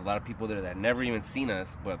happened. There was a lot of people there that never even seen us,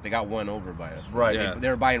 but they got won over by us. Right. They, Yeah. they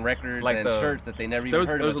were buying records Like and the- shirts that they never even There was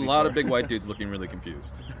heard a of us lot of before. big white dudes looking really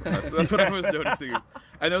confused. That's what I was noticing.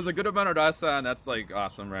 And there was a good amount of raza, and that's like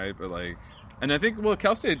awesome, right? But like, and I think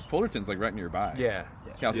Cal State Fullerton's like right nearby. Yeah.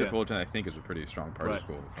 Cal State Yeah. Fullerton, I think, is a pretty strong part of Right.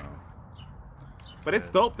 school. So. But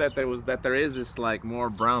it's dope that there is just like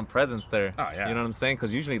more brown presence there. Oh, yeah. You know what I'm saying?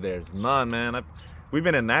 Because usually there's none, man. We've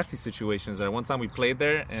been in nasty situations there. One time we played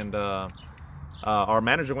there, and our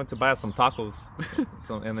manager went to buy us some tacos.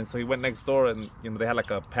 So he went next door, and they had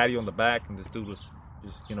like a patio in the back, and this dude was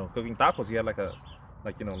just cooking tacos. He had like the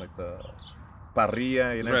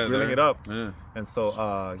parrilla, right grilling there. it up. Yeah. And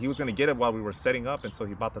so he was gonna get it while we were setting up, and so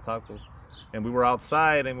he bought the tacos. And we were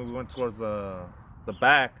outside, and we went towards the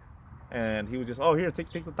back. And he was just, here,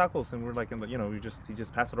 take the tacos, and we're like, he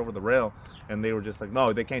just passed it over the rail, and they were just like,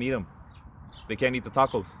 no, they can't eat them, they can't eat the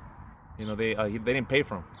tacos, they didn't pay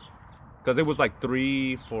for them, because it was like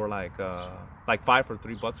 3 for like 5 for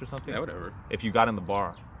 $3 or something. Yeah, whatever. If you got in the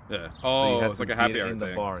bar. Yeah. So Oh, you had it's to like a happy get hour in thing.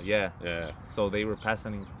 the bar. Yeah. Yeah. So they were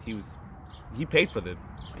passing. He paid for them.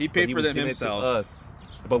 He but paid he for was them giving himself. it to us,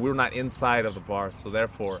 but we were not inside of the bar, so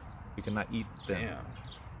therefore we could not eat them. Damn.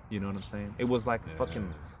 You know what I'm saying? It was like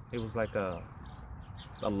it was like a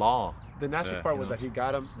law. The nasty Yeah, part you was know. that he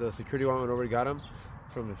got him. The security went over, got him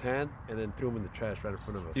from his hand, and then threw him in the trash right in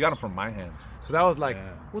front of us. You got them from my hand. So that was like, Yeah.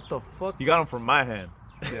 what the fuck? You got them from my hand.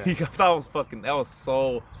 Yeah. That was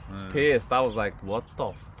so pissed. I was like, what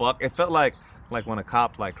the fuck? It felt like when a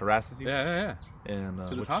cop harasses you. Yeah. And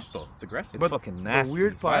Because it's hostile. It's aggressive. It's fucking nasty. The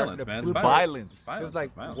weird It's part, violence, the man. It's blue violence. violence. It's It violence. was like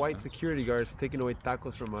It's violence, white man. security guards taking away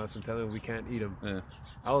tacos from us and telling us we can't eat them. Yeah.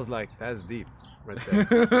 I was like, that's deep right there.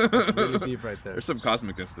 That's really deep right there. There's some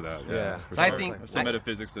cosmicness to that. Yeah. for So I sure. think- There's some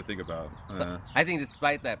metaphysics to think about. So, I think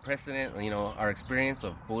despite that precedent, our experience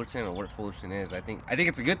of Fullerton or what Fullerton is, I think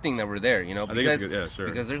it's a good thing that we're there, I think because, it's good. Yeah, sure.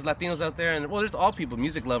 because there's Latinos out there, and there's all people,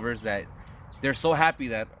 music lovers, that they're so happy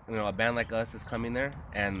that a band like us is coming there,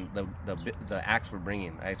 and the acts we're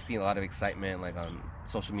bringing. I've seen a lot of excitement on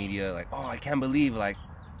social media, I can't believe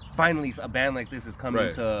finally a band like this is coming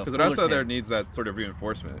right. to Because the rest of there Fullerton. needs that sort of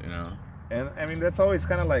reinforcement, And I mean, that's always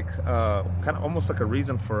kind of almost like a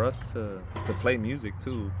reason for us to play music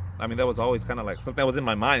too. I mean, that was always kind of like something that was in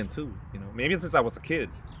my mind too. Maybe since I was a kid,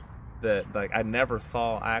 that I never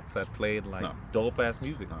saw acts that played No. dope ass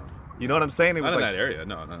music. No. You know what I'm saying? It was Not in like, that area.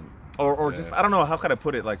 No. or Yeah. just I don't know how could I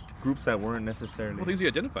put it, groups that weren't necessarily. Well, things you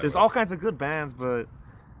identify There's with. all kinds of good bands, but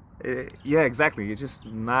yeah, exactly. It's just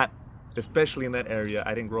not, especially in that area.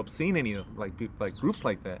 I didn't grow up seeing any of groups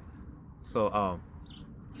like that.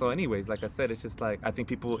 So anyways, like I said, it's just I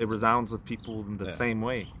think it resounds with people in the Yeah. same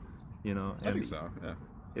way, I and think so, yeah.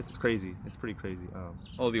 It's crazy. It's pretty crazy.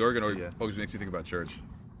 Oh, the organ Yeah. always makes me think about church.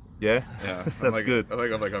 Yeah, Yeah. That's good. I'm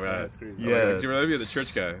like, oh, man. That's crazy. Yeah. Do you remember me, the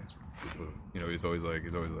church guy? He's always like,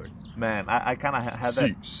 man, I kind of had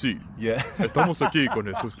that. sí. Yeah. Estamos aquí con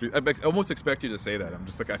Jesús Cristo. I almost expect you to say that. I'm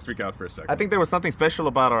just I freak out for a second. I think there was something special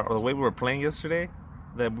about the way we were playing yesterday,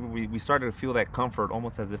 that we started to feel that comfort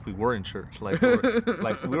almost as if we were in church.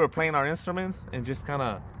 We were playing our instruments and just kind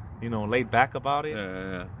of, laid back about it.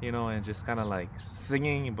 Yeah. And just kind of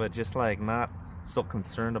singing, but just not so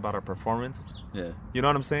concerned about our performance. Yeah. You know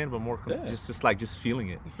what I'm saying? But more Yeah. just feeling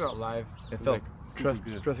it. It felt live. It felt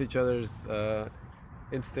trust each other's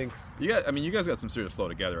instincts. You guys got some serious flow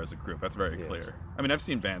together as a group. That's very clear. I mean, I've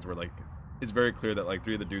seen bands where it's very clear that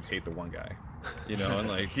 3 of the dudes hate the one guy, and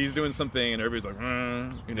he's doing something and everybody's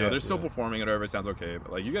they're still performing and whatever, it sounds okay,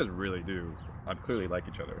 but you guys really do clearly like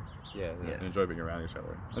each other Yeah. Yes. and enjoy being around each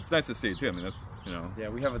other. That's nice to see too. I mean, that's Yeah,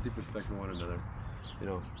 we have a deep respect for one another.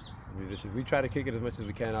 Musicians. We try to kick it as much as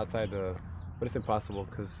we can outside but it's impossible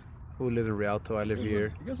because who lives in Rialto? I live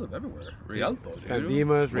here. You guys live everywhere. Rialto, dude. San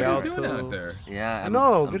Dimas, What are you doing Rialto. out there? Yeah,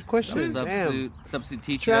 No, good question. Substitute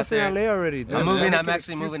teacher You're out there. in LA already. dude. I'm moving. Don't I'm make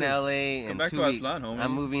actually moving to excuses. LA in Come back 2 to weeks. Aslan, homie.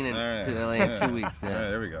 I'm moving All right. to LA in 2 weeks. All right, Yeah,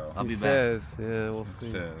 there we go. I'll be He back. says, yeah, we'll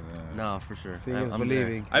see. Shit, yeah. No, for sure. Seeing is I'm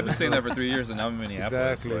believing. I've been saying that for 3 years, and now I'm in Minneapolis.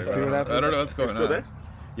 Exactly. Like, See what happens? I don't know what's going You're still on. there?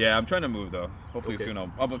 Yeah, I'm trying to move though. Hopefully Okay. soon.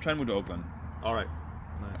 I'm trying to move to Oakland. All right.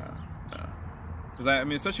 Because I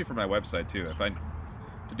mean, especially for my website too. If I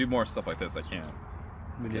to do more stuff like this, I can't.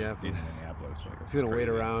 Minneapolis. In Minneapolis. It's He's gonna wait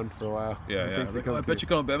crazy. around for a while. Yeah, He yeah. thinks he Like, comes I bet to-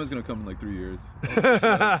 Chicano Batman's gonna come in 3 years.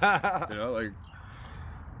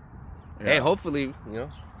 Hey, hopefully,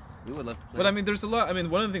 We would love to play. But I mean, there's a lot. I mean,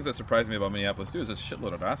 one of the things that surprised me about Minneapolis too is a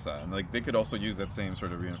shitload of raza, and like they could also use that same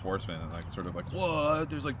sort of reinforcement and like sort of like what?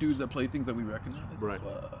 There's like dudes that play things that we recognize. Right.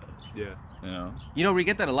 What? Yeah. You know, we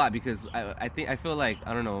get that a lot because I feel like,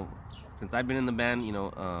 I don't know, since I've been in the band, you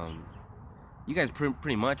know, you guys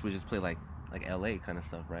pretty much would just play like LA kind of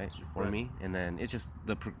stuff, right? For me, and then it's just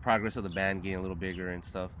the progress of the band getting a little bigger and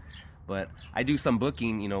stuff. But I do some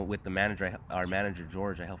booking, you know, with the manager, our manager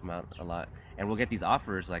George. I help him out a lot, and we'll get these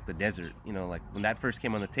offers like the desert. You know, like when that first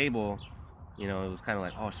came on the table, you know, it was kind of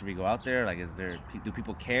like, oh, should we go out there? Like, do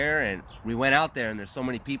people care? And we went out there, and there's so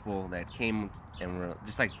many people that came, and we're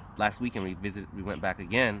just like last weekend we went back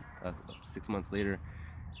again 6 months later,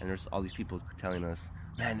 and there's all these people telling us,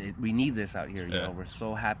 man, we need this out here. You know, we're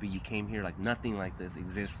so happy you came here. Like nothing like this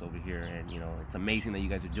exists over here, and you know, it's amazing that you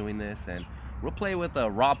guys are doing this. And we'll play with a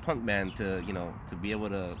raw punk band to be able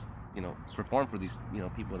to, you know, perform for these, you know,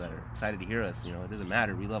 people that are excited to hear us. You know, it doesn't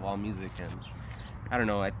matter. We love all music, and I don't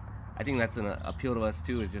know. I think that's an appeal to us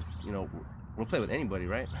too. Is just, you know, we'll play with anybody,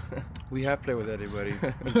 right? We have played with anybody.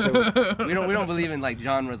 we don't believe in like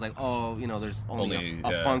genres like, oh, you know, there's only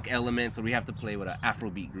a funk element, so we have to play with an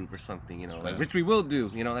Afrobeat group or something, you know, like which we will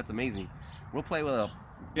do. You know, that's amazing. We'll play with a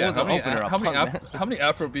how many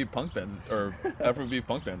Afrobeat punk bands or Afrobeat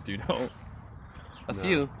funk bands do you know? A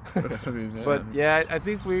few. I mean, But yeah, I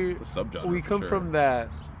think we subgenre come from that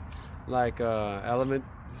like element.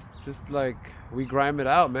 Just like we grime it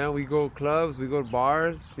out, man. We go clubs, we go to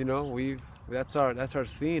bars. You know, that's our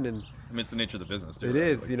scene, and I mean, it's the nature of the business, too. it right?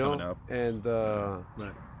 is, like you know. And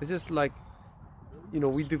it's just like, you know,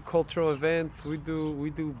 we do cultural events. We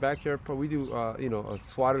do backyard. We do you know,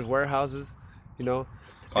 squatters' warehouses. You know.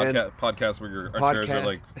 Podcasts where our chairs are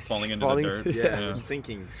like falling into the dirt. Yeah.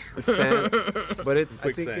 Sinking. Sand. But I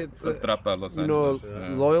think sand. it's Los you know,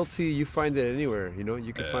 Angeles. loyalty. You find it anywhere. You know,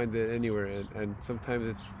 you can find it anywhere, and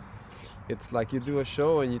sometimes it's like you do a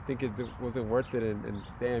show and you think it wasn't worth it, and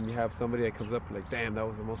damn, you have somebody that comes up like, damn, that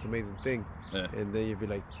was the most amazing thing, and then you'd be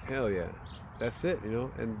like, hell yeah, that's it, you know.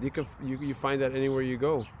 And you find that anywhere you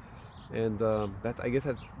go. And I guess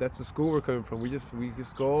that's the school we're coming from. We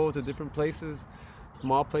just go to different places,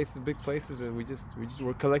 small places, big places, and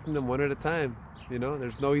we're collecting them one at a time. You know,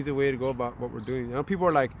 there's no easy way to go about what we're doing. You know, people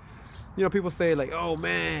are like, you know, people say like, oh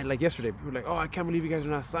man, like yesterday, people were like, oh, I can't believe you guys are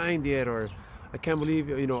not signed yet, or I can't believe,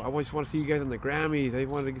 you know, I just want to see you guys on the Grammys. I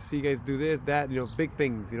want to see you guys do this, that, you know, big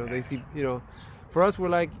things. You know, they see, you know, for us, we're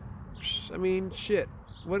like, I mean, shit.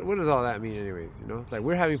 What does all that mean, anyways? You know, it's like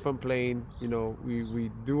we're having fun playing. You know,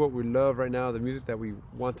 we do what we love right now, the music that we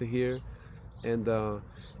want to hear, and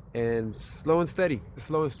slow and steady.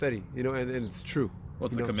 You know, and it's true.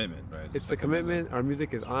 What's the commitment, right? It's the commitment. Our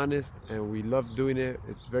music is honest, and we love doing it.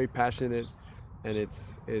 It's very passionate, and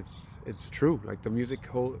it's true. Like the music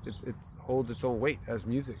holds its own weight as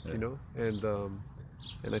music, you know, and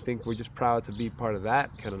I think we're just proud to be part of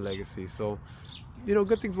that kind of legacy. So, you know,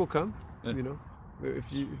 good things will come. You know.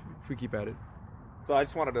 If we keep at it. So I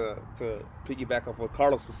just wanted to piggyback off what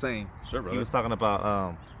Carlos was saying. Sure, brother. He was talking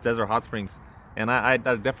about Desert Hot Springs, and I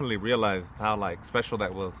definitely realized how like special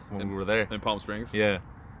that was when we were there in Palm Springs. Yeah,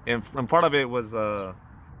 and part of it was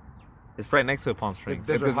it's right next to Palm Springs.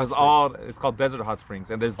 It's called Desert Hot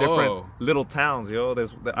Springs, and there's different little towns. Yo,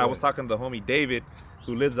 I was talking to the homie David,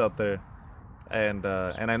 who lives out there. And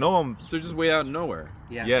I know him. So just way out in nowhere.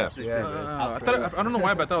 Yeah. I don't know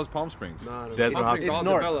why, but I thought it was Palm Springs. No, Desert Hot It's Springs.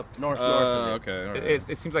 north. Okay. All right.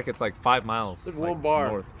 It seems like it's like 5 miles. There's like, one bar,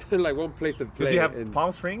 north. like one place to play. Because you have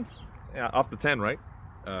Palm Springs off the 10, right?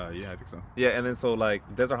 Yeah, I think so. Yeah, and then so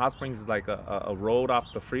like Desert Hot Springs is like a road off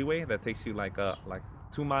the freeway that takes you like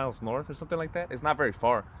 2 miles north or something like that. It's not very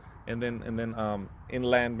far, and then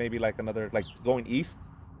inland maybe like another, like going east.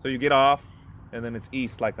 So you get off, and then it's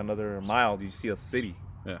east like another mile. You see a city.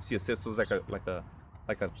 Yeah. You see a city. So it's like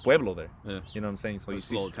a pueblo there. Yeah. You know what I'm saying? So A you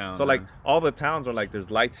see slow town, So like yeah. all the towns are like there's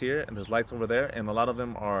lights here and there's lights over there, and a lot of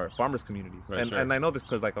them are farmers' communities. Right, sure. And I know this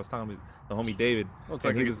because like I was talking with the homie David. Well, it's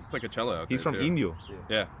and like he it's like a cello out he's there, from too. Indio.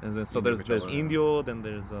 Yeah. And then so Indio there's Coachella, Indio, then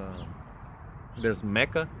there's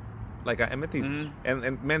Mecca. Like I met these, Mm-hmm.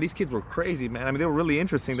 and man, these kids were crazy, man. I mean, they were really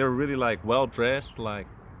interesting. They were really like well dressed, like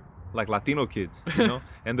Latino kids, you know.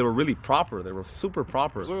 And they were really proper. They were super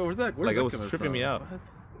proper. Where's that? Like it was tripping me out.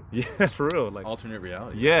 Yeah, for real. It's Like alternate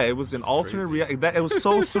reality. yeah, it was an It's alternate crazy. reality. That it was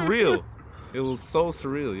so surreal. It was so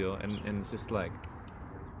surreal, yo. And it's just like,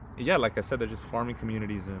 yeah, like I said, they're just farming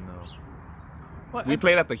communities, and we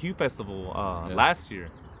played at the Hue Festival last year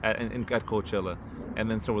at Coachella, and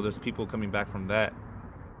then so there's people coming back from that,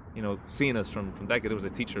 you know, seeing us from that. There was a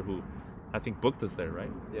teacher who I think booked us there,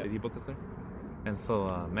 right? Yeah. Did he book us there? And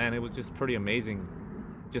so, man, it was just pretty amazing.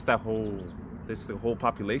 Just that whole there's the whole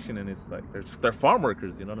population, and it's like they're farm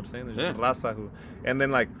workers. You know what I'm saying? There's just raza who, and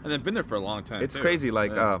then like, and they've been there for a long time. It's too. crazy.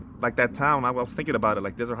 Like that town. I was thinking about it.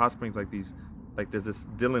 Like Desert Hot Springs, like these, like there's this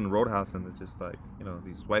Dillon Roadhouse, and it's just like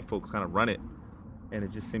these white folks kind of run it, and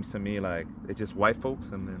it just seems to me like it's just white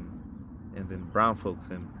folks and then brown folks,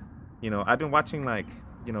 and I've been watching like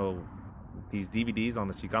these DVDs on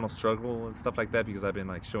the Chicano struggle and stuff like that because I've been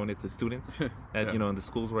like showing it to students at in the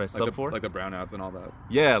schools where I sub for, like the brownouts and all that.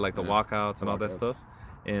 Yeah, like the walkouts and all that stuff.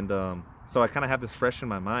 And so I kind of have this fresh in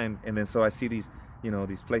my mind, and then so I see these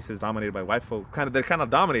these places dominated by white folks. They're kind of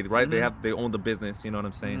dominated, right? Mm-hmm. They own the business. You know what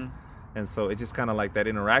I'm saying? Mm-hmm. And so it's just kind of like that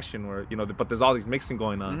interaction where but there's all these mixing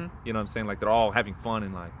going on. Mm-hmm. You know what I'm saying? Like they're all having fun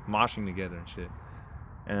and like moshing together and shit.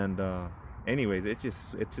 And anyways, it's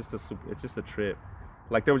just a trip.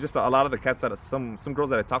 Like there was just a lot of the cats that some girls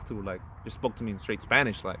that I talked to like just spoke to me in straight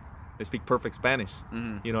Spanish. Like they speak perfect Spanish.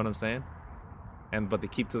 Mm-hmm. You know what I'm saying? But they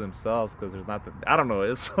keep to themselves because there's not. I don't know.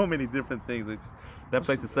 There's so many different things. That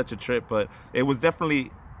place is such a trip. But it was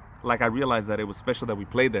definitely like I realized that it was special that we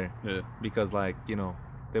played there. Yeah. Because like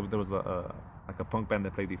there was a punk band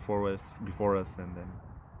that played before us, and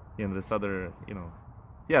then this other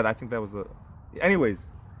yeah, I think that was anyways.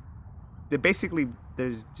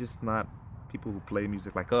 There's just not people who play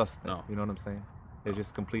music like us. No. You know what I'm saying? They're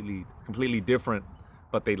just completely different,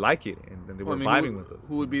 but they like it, and then they were vibing with us.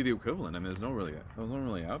 Who would be the equivalent? I mean, there's no one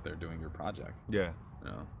really out there doing your project. Yeah.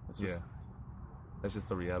 It's just, that's just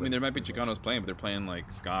the reality. I mean, there might be Chicanos playing, but they're playing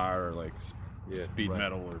like ska or like speed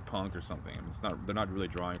metal or punk or something. I mean, they're not really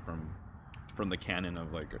drawing from the canon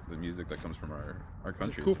of like the music that comes from our country.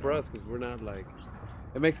 It's cool for us because we're not like.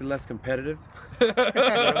 It makes it less competitive.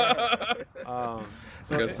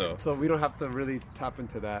 So we don't have to really tap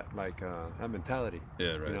into that that mentality.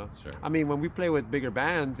 Yeah, right. Sure. I mean, when we play with bigger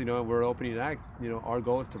bands, and we're opening an act, our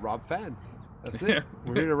goal is to rob fans. That's it. Yeah.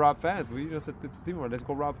 We're here to rob fans. It's a team. Let's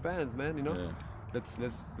go rob fans, man. Yeah. Let's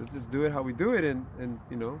just do it how we do it,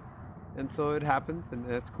 and so it happens, and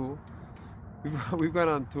that's cool. We've gone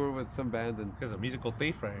on tour with some bands, and because a musical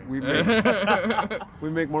thief right here.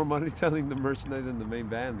 We make more money selling the merchandise than the main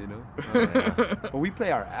band, But we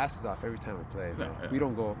play our asses off every time we play, man. Yeah.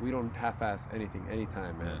 We don't half-ass anything,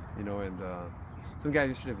 anytime, man. And some guy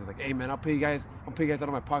yesterday was like, "Hey, man, I'll pay you guys out of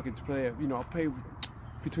my pocket to play. I'll pay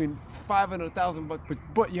between $500 and $1,000,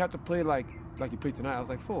 but you have to play like you played tonight." I was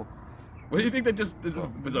like, "Fool." What do you think that just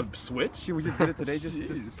was a switch? We just did it today. Just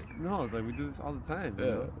no, it's like we do this all the time.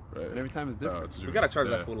 Right. And every time it's different. We gotta charge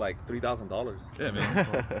that fool like $3,000. Yeah,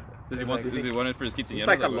 man. Does he want it for his quinceañera? He's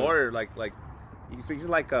like a lawyer. Like he's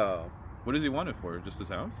like a. What does he want it for? Just his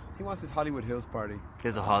house? He wants his Hollywood Hills party. He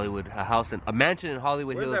has a mansion in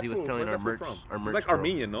Hollywood Where's Hills. that He was fool? selling Where's our that merch. fool from? Our merch. He's like bro.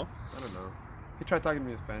 Armenian, no? I don't know. He tried talking to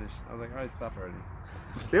me in Spanish. I was like, all right, stop already.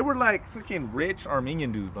 They were like freaking rich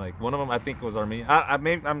Armenian dudes. Like one of them, I think it was Armenian.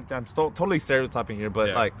 I'm totally stereotyping here, but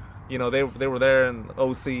like they were there in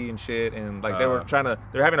OC and shit, and like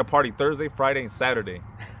they're having a party Thursday, Friday, and Saturday,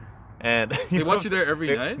 and they want you there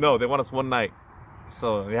every night. No, they want us one night,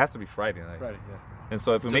 so it has to be Friday night. Friday, yeah. And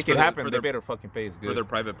so if we make it happen, they better fucking pay us good for their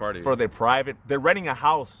private party. They're renting a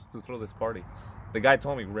house to throw this party. The guy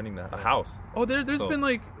told me we're renting a house. Oh, there's been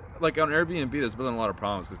like on Airbnb, there's been a lot of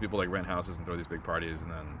problems because people like rent houses and throw these big parties,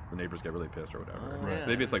 and then the neighbors get really pissed or whatever. Yeah.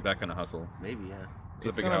 Maybe it's like that kind of hustle. Maybe, yeah. It's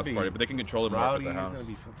a big house party, but they can control it more if it's a house. It's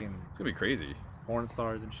It's gonna be crazy. porn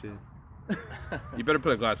stars and shit. You better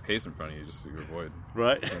put a glass case in front of you just to avoid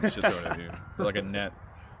Right. shit throwing at you, like a net.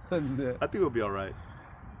 I think it'll be all right.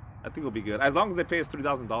 I think it'll be good as long as they pay us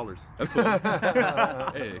 $3,000. That's cool.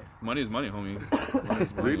 Hey, money is money, homie. Money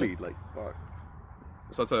is money. Really? Like, fuck.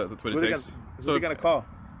 So that's what it takes. Who they gonna call?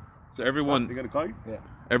 So everyone, They gonna call you? Yeah.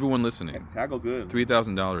 everyone listening, I go good.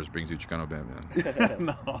 $3,000 brings you Chicano Batman.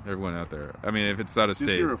 No. Everyone out there. I mean, if it's out of Just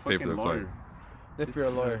state, you're a pay for fucking the lawyer. flight. If you're a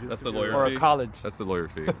lawyer. That's the lawyer or fee. a college. That's the lawyer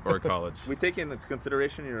fee, or a college. We take into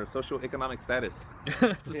consideration your socioeconomic status.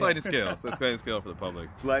 It's a sliding scale. It's a sliding scale for the public.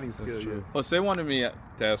 Sliding scale. true. Yeah. Well, Say wanted me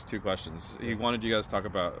to ask two questions. He wanted you guys to talk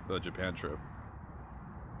about the Japan trip.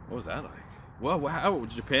 What was that like? Well, how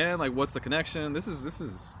Japan? Like, what's the connection? This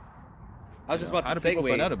is. I was just about How to do people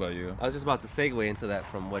find out segue. about you? I was just about to segue into that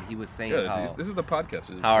from what he was saying. Yeah, how, this is the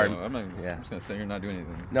podcast. how our- I'm not. yeah. I'm just gonna sit here and not do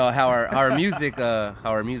anything. No, how our music,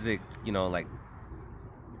 like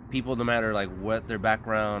people, no matter like what their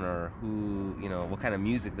background or who, what kind of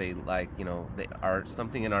music they like, they are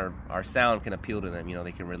something in our sound can appeal to them.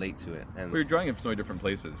 They can relate to it. And Well, you're drawing it from so many different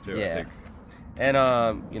places too. I yeah, think.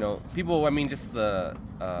 and people. I mean, just the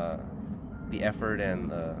effort and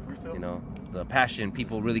the passion.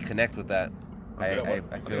 People really connect with that. I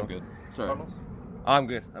feel. I'm good. Sorry. Oh, I'm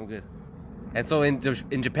good. And so in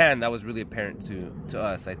Japan, that was really apparent to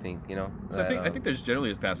us, I think, you know. So I think there's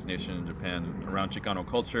generally a fascination in Japan around Chicano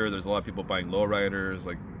culture. There's a lot of people buying lowriders.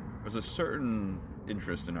 Like, there's a certain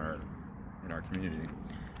interest in our community.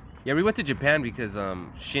 Yeah, we went to Japan because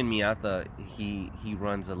Shin Miyata, he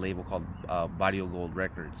runs a label called Barrio Gold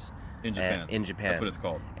Records. In Japan. In Japan. That's what it's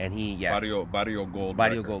called. And Barrio Gold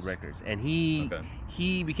Barrio Records. Gold Records. And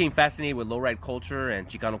he became fascinated with lowride culture and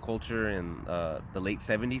Chicano culture in the late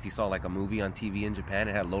 70s. He saw like a movie on TV in Japan.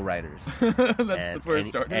 It had lowriders. That's where it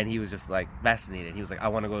started. And he was just like fascinated. He was like, I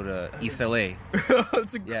want to go to East LA.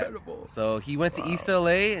 That's incredible. Yeah. So he went to East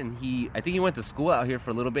LA, and I think he went to school out here for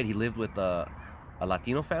a little bit. He lived with a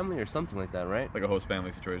Latino family or something like that, right? Like a host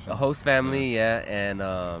family situation. A host family, yeah.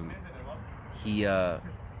 And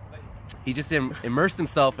he just immersed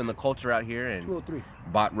himself in the culture out here and 203.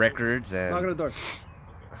 bought records and Knock on the door.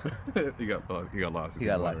 He got lost. he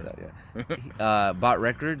got locked up. Yeah, he, bought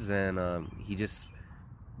records and he just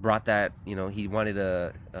brought that. You know, he wanted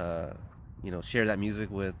to share that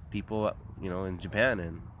music with people. You know, in Japan,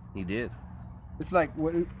 and he did. It's like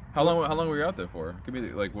what? How long were you out there for? It could be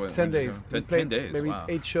like what? 10 days. We 10 played days. Maybe Wow.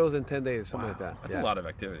 8 shows in 10 days, something like that. That's Yeah. a lot of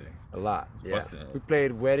activity. A lot. Yeah. busting. We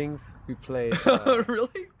played weddings. We played. Really?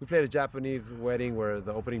 We played a Japanese wedding where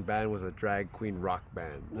the opening band was a drag queen rock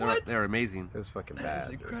band. They were amazing. It was fucking bad. That's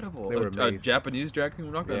dude. incredible. They were A amazing. Japanese drag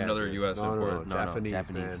queen rock or Yeah, another dude. U.S. No, import? Japanese,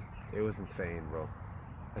 Japanese. man. It was insane, bro.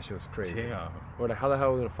 That shit was crazy. Yeah. How the hell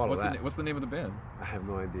are we gonna follow that? What's the name of the band? I have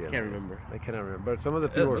no idea. Can't man. remember. I cannot remember. But some of the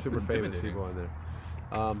people were must have super been famous intimidating. people on there.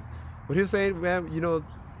 What he was saying, man, you know,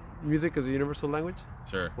 music is a universal language.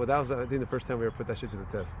 Sure. Well, that was, I think, the first time we ever put that shit to the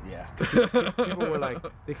test. Yeah. People were like,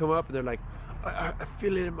 they come up and they're like, I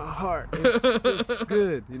feel it in my heart. It feels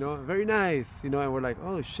good, you know, very nice, you know. And we're like,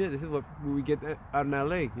 oh shit, this is what we get out in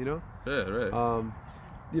LA, you know. Yeah, right. Wow.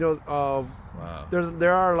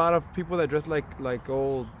 There are a lot of people that dress like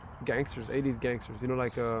old gangsters, 80s gangsters, you know,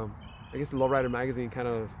 like I guess the Lowrider magazine kind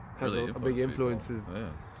of has Really a big influence influences. people. Yeah.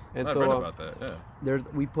 And I've so read about that. Yeah.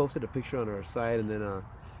 we posted a picture on our site, and then a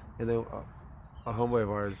homeboy of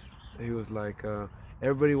ours, he was like,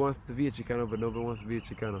 everybody wants to be a Chicano, but nobody wants to be a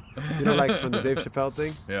Chicano. You know, like from the Dave Chappelle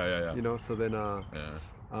thing. Yeah. You know, so then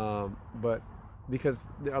Yeah. but because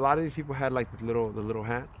a lot of these people had like the little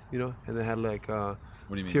hats, you know, and they had like What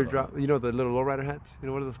do you mean? teardrop, you know, the little lowrider hats. You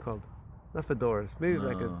know, what are those called? Not fedoras, maybe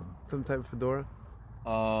like No. some type of fedora.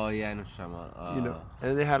 Oh yeah, I know what you're talking about. You know,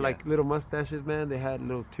 and they had like little mustaches, man. They had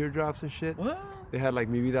little teardrops and shit. What? They had like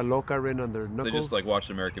Mi Vida Loca written on their knuckles. They just like watched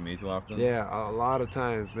American Me too often. Yeah, a lot of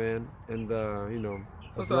times, man. And you know,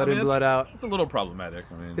 So, blood in, blood out. It's a little problematic.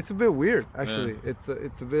 I mean, It's a bit weird, actually. It's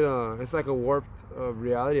a bit it's like a warped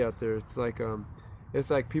reality out there. It's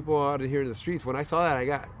like people out here in the streets. When I saw that,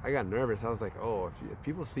 I got nervous. I was like, oh, if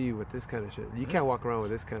people see you with this kind of shit, you can't walk around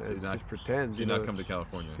with this kind of just pretend. do not come to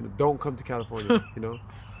California. You know, don't come to California. You know,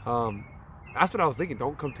 that's what I was thinking.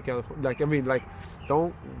 Don't come to California. Like, I mean, like,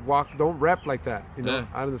 don't rep like that. You know,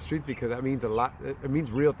 out in the streets, because that means a lot. It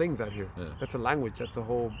means real things out here. Yeah. That's a language. That's a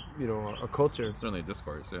whole, you know, a culture. It's certainly a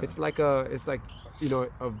discourse. Yeah. It's like you know,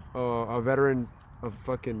 a veteran of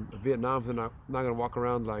fucking Vietnam's not gonna walk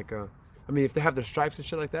around like. I mean, if they have their stripes and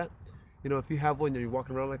shit like that, you know, if you have one and you're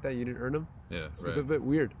walking around like that, you didn't earn them. Yeah, it's a bit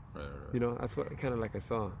weird. Right. You know, that's what kind of like I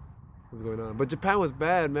saw was going on. But Japan was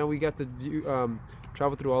bad, man. We got to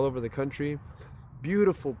travel through all over the country.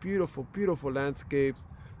 Beautiful, beautiful, beautiful landscape.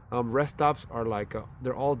 Rest stops are like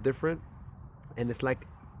they're all different, and it's like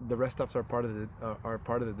the rest stops are part of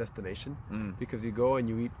the destination because you go and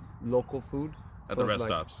you eat local food. At So the it's rest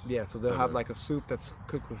like, stops. Yeah, so they'll have like a soup that's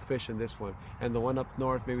cooked with fish in this one, and the one up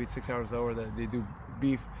north, maybe 6 hours over, that they do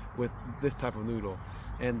beef with this type of noodle,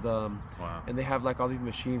 and and they have like all these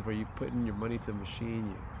machines where you put in your money to the machine,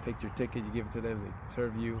 you take your ticket, you give it to them, they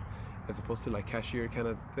serve you, as opposed to like cashier kind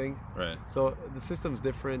of thing. Right. So the system's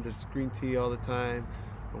different. There's green tea all the time.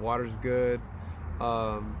 The water's good.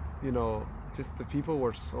 You know, just the people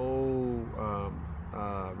were so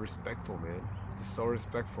respectful, man. Just so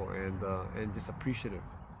respectful and just appreciative.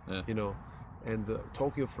 Yeah. You know, and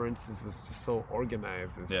Tokyo, for instance, was just so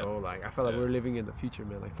organized and so like I felt like we were living in the future,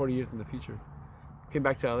 man. Like 40 years in the future. Came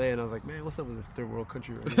back to LA and I was like, man, what's up with this third world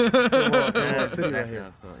country right here? Third world city right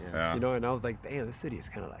here. Yeah. You know, and I was like, damn, this city is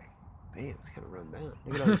kind of like, damn, it's kind of run down.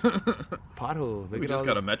 Look at all these potholes. We just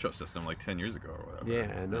got a metro system like 10 years ago or whatever.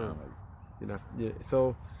 Yeah, I know. You know,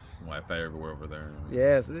 so Wi-Fi everywhere over there.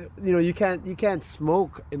 yes, you know, you can't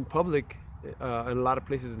smoke in public in a lot of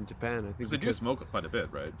places in Japan. I think Because they do smoke quite a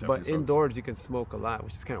bit, right? but Japanese folks. indoors you can smoke a lot,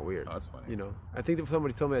 which is kind of weird. Oh, that's funny. You know, I think that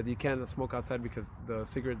somebody told me that you can't smoke outside because the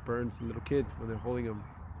cigarette burns little kids when they're holding them.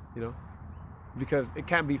 You know, because it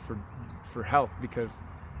can't be for health, because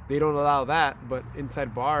they don't allow that, but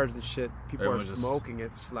inside bars and shit, people Everyone's are just- smoking.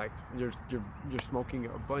 It's like you're smoking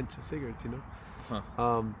a bunch of cigarettes, you know.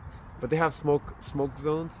 Huh. But they have smoke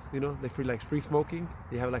zones, you know. They free smoking.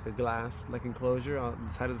 You have like a glass like enclosure on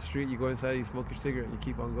the side of the street. You go inside, you smoke your cigarette, and you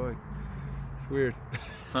keep on going. It's weird.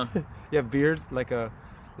 Huh. You have beers like a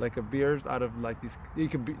beers out of like these. You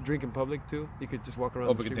can drink in public too. You could just walk around.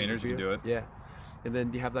 Open the street containers, with a you can beer. do it. Yeah, and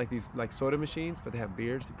then you have like these like soda machines, but they have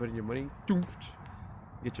beers. You put in your money,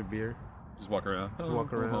 get your beer. Just walk around. Just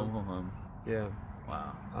walk around. Yeah.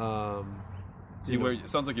 Wow. So you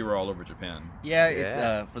sounds like you were all over Japan. Yeah, it's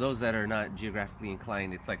Yeah. for those that are not geographically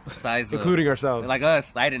inclined, it's like the size of Including ourselves. like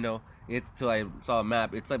us. I didn't know. It's till I saw a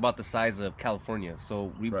map. It's like about the size of California.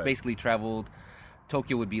 So we Right. basically traveled.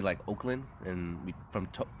 Tokyo would be like Oakland, and from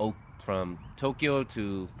Tokyo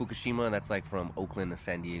to Fukushima, and that's like from Oakland to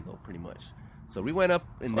San Diego, pretty much. So we went up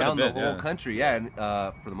and quite a down the bit, whole yeah. country. Yeah, and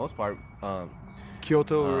for the most part,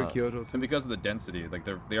 Kyoto or Kyoto too. And because of the density, like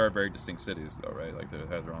they are very distinct cities, though, right? Like they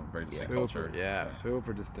have their own very distinct culture.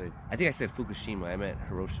 Super distinct. I think I said Fukushima. I meant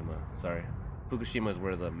Hiroshima. Sorry. Fukushima is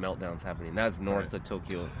where the meltdown's happening. That's north of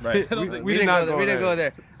Tokyo. Right. We didn't go there. We didn't go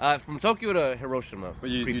there. From Tokyo to Hiroshima But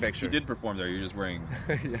you prefecture. did perform there. You're just wearing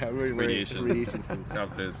yeah, radiation, radiation suit.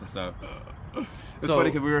 outfits and stuff. It's So-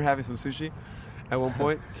 funny because we were having some sushi at one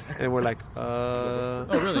point, and we're like, Oh,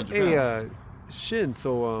 really? In hey, Japan? Shin,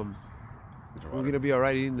 so we're gonna be all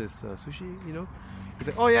right eating this sushi, you know? He's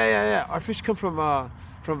like, oh yeah. Our fish come from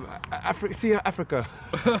Africa. Africa.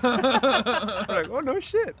 We're like, oh no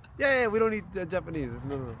shit. Yeah, we don't eat Japanese.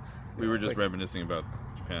 No. We were just Like- reminiscing about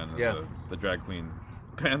Japan. And Yeah. the drag queen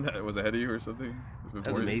band that was ahead of you or something.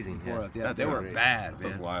 That was amazing. Yeah. Yeah, they were great. bad, That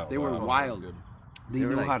sounds man. wild. They were Wow. wild. They They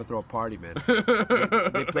were knew like- how to throw a party, man.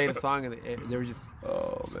 they played a song and they were just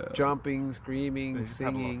jumping, screaming, They just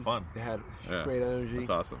having a lot of singing. fun. They had Yeah. great energy. That's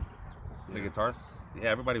awesome. The guitars,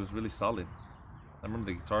 everybody was really solid. I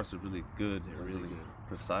remember the guitars were really good. They were really good.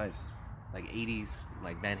 precise. Like 80s,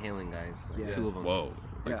 like Van Halen guys. Like Yeah. two of them. Whoa.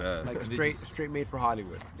 Like Yeah, that. like They straight made for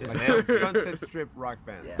Hollywood. Just Like nailed- Sunset Strip rock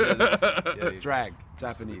band. Yeah. Drag,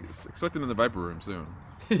 Japanese. Expect them in the Viper Room soon.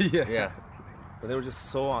 Yeah. But they were just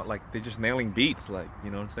so like they just nailing beats, like you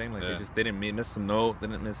know what I'm saying. Like Yeah. they just didn't miss a note,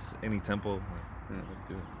 didn't miss any tempo. Yeah,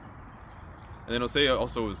 good. And then Jose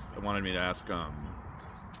also wanted me to ask, how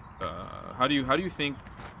do you think?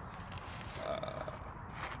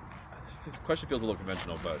 This question feels a little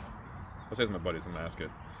conventional, but Jose's my buddy, so I'm gonna ask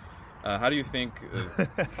it. How do you think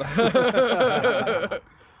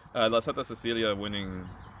La Santa Cecilia winning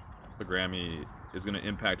the Grammy is going to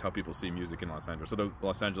impact how people see music in Los Angeles? So the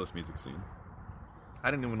Los Angeles music scene.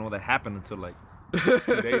 I didn't even know that happened until like 2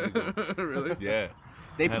 days ago. Really? Yeah.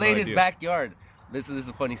 They I had played no his idea. backyard. This is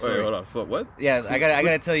a funny story. Wait, hold on. So what? Yeah, I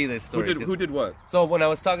gotta tell you this Who story. did what? So when I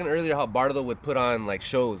was talking earlier how Bardo would put on like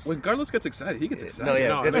shows. When Carlos gets excited, he gets excited. No, yeah.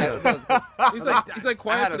 No, 'cause no. He's like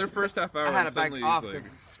quiet had for a- their first half hour. I had and to back suddenly off he's because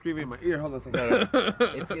like, it's screaming in my ear. Hold on a second.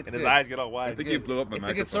 it's And his good. eyes get all I wide. think you blew up my It's a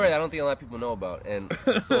microphone. good story that I don't think a lot of people know about. And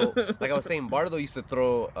so, like I was saying, Bardo used to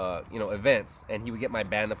throw, events, and he would get my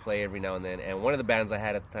band to play every now and then. And one of the bands I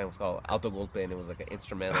had at the time was called Alto Golpe, and it was like an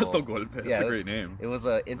instrumental. Alto Golpe. That's a great name. It was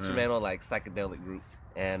an instrumental, like psychedelic group,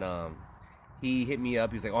 and he hit me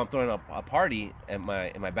up. He's like, "Oh, I'm throwing a party in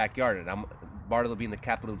my backyard, and I'm Bardo being the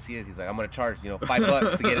capital Cias. He's like, I'm gonna charge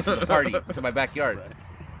 $5 to get into the party to my backyard."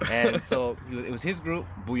 And so it was his group,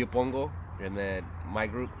 Buya Pongo, and then my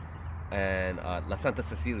group, and La Santa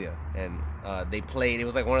Cecilia, and they played. It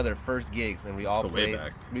was like one of their first gigs, and we all So way played.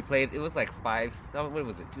 back. We played. It was like what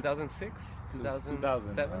was it? 2006,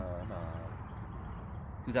 2007,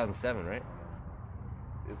 2007, right?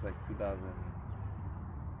 It was like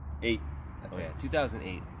 2008. Oh yeah,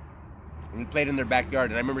 2008. And we played in their backyard,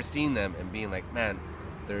 and I remember seeing them and being like, man,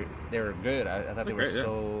 they were good. I thought they were great, yeah.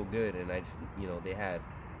 so good, and I just they had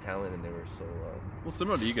talent, and they were so. Well,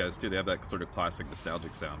 similar to you guys too. They have that sort of classic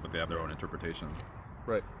nostalgic sound, but they have their own interpretation.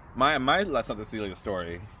 Right. My La Santa Cecilia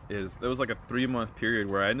story is there was like a 3-month period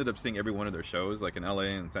where I ended up seeing every one of their shows, like in LA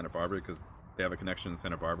and Santa Barbara, because they have a connection in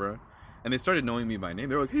Santa Barbara, and they started knowing me by name.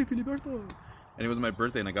 They were like, "Hey, Filiberto," and it was my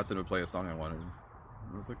birthday, and I got them to play a song I wanted. And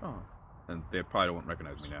I was like, "Oh." And they probably won't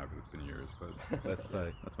recognize me now because it's been years, but That's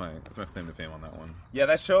like. that's my claim to fame on that one. Yeah,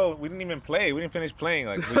 that show we didn't even play. We didn't finish playing.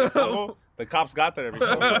 Like the cops got there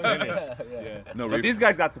before we finished. Yeah. No, But these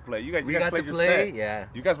guys got to play. You guys We got played to your play, set. yeah.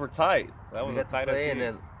 You guys were tight. That was We a got tight to play, ass and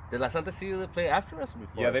game. then did La Santa Cecilia play after us or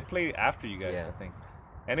before? Yeah, us? they played after you guys, Yeah. I think.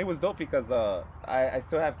 And it was dope because I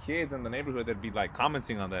still have kids in the neighborhood that'd be like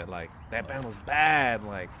commenting on that, like that band was bad.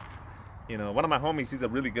 Like, one of my homies, he's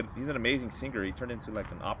an amazing singer. He turned into like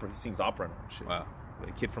an opera. He sings opera now and shit. Wow.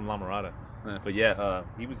 A kid from La Mirada. Yeah. But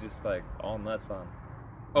he was just like all nuts on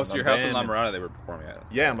Oh, so your house in La band. Mirada they were performing at?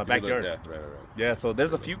 Yeah, in my backyard. Yeah, right. Yeah, so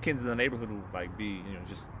there's a few kids in the neighborhood who like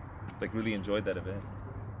just like really enjoyed that event.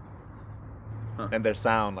 Huh. And their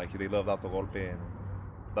sound, like they loved Alto Golpe and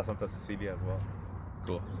La Santa Cecilia as well.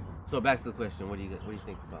 Cool. So back to the question, what do you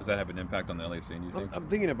think about? Does that have an impact on the LA scene, you think? I'm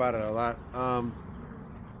thinking about it a lot.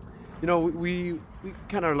 You know, we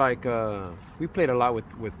kind of like we played a lot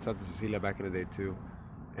with Santa Cecilia back in the day too,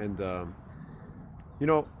 and you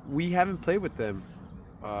know, we haven't played with them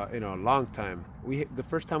in a long time. The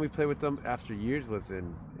first time we played with them after years was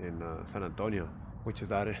in San Antonio, which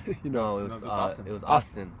is out in No, it was Austin. It was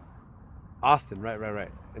Austin. Austin, right.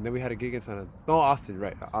 And then we had a gig in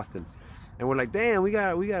Austin, and we're like, damn, we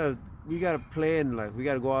gotta play, and like we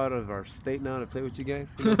gotta go out of our state now to play with you guys.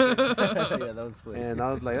 You know? Yeah, that was funny. And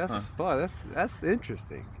I was like, that's fun. That's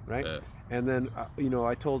interesting, right? Yeah. And then you know,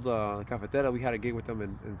 I told Cafetera we had a gig with them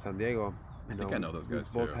in San Diego. I think I know those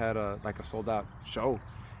guys, We both too. had a sold out show,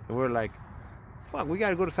 and we were like, fuck, we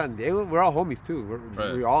gotta go to San Diego. We're all homies too.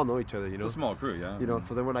 Right. We all know each other, you know. It's a small crew, yeah. You know,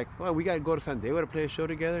 so then we're like, fuck, we gotta go to San Diego to play a show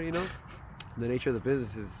together, you know. The nature of the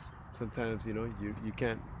business is sometimes, you know, you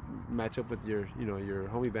can't match up with your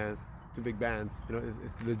homie bands, two big bands. You know,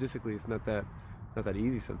 it's logistically it's not that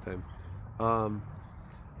easy sometimes.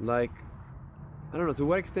 Like, I don't know, to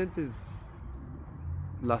what extent is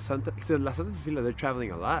La Santa Cecilia, they're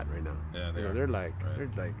traveling a lot right now. Yeah, they You know, are. they're like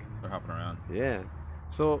Right. They're hopping around. yeah.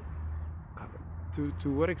 So to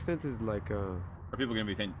what extent is like Are people going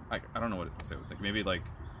to be paying, I don't know what to say. I was thinking maybe like,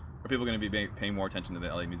 are people going to be paying more attention to the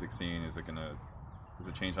LA music scene? Does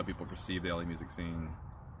it change how people perceive the LA music scene?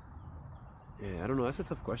 yeah, I don't know. That's a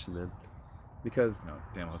tough question, man. Because No,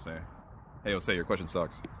 damn, Jose. Hey, Jose, your question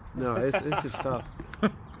sucks. no, it's just tough.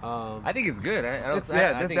 I think it's good. I It's- think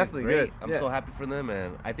that's it's definitely great. good. I'm Yeah. so happy for them,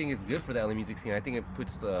 and I think it's good for the LA music scene. I think it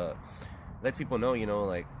puts lets people know, you know,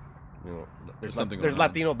 like, you know, There's something there's going on.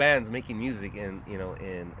 Latino bands making music in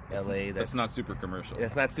LA. That's not super commercial.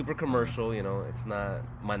 It's not super commercial, you know. It's not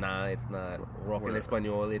Maná. It's not rock en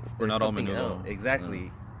español. It's we're there's not all something Manolo. else. Exactly.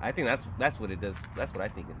 Yeah. I think that's what it does. That's what I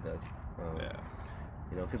think it does. Yeah.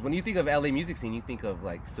 You know, because when you think of LA music scene, you think of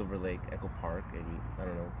like Silver Lake, Echo Park, and I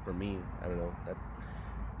don't know. For me, I don't know.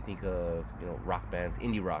 You think of, you know, rock bands,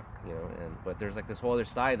 indie rock, you know, but there's like this whole other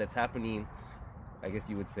side that's happening. I guess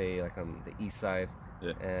you would say like on the east side.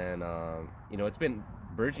 Yeah. And you know, it's been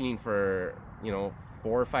burgeoning for, you know,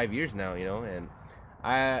 4 or 5 years now, you know, and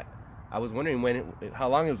I was wondering how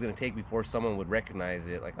long it was going to take before someone would recognize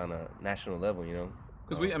it like on a national level, you know.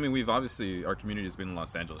 Because we've obviously, our community has been in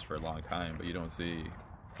Los Angeles for a long time, but you don't see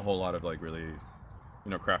a whole lot of like really, you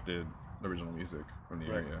know, crafted original music from the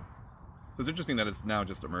area. So it's interesting that it's now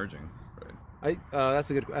just emerging, right? That's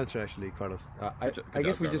a good answer actually, Carlos. I guess job,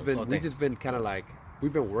 Carlos. just been kind of like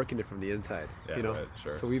we've been working it from the inside, Yeah, you know. right,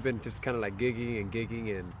 sure. So we've been just kind of like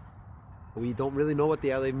gigging, and we don't really know what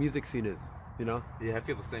the LA music scene is, you know. Yeah, I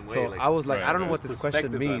feel the same way. So I was like, right, I don't know right. what this question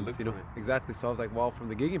Perspective I means, look you know. from it. Exactly. So I was like, well, from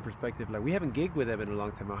the gigging perspective, like we haven't gigged with them in a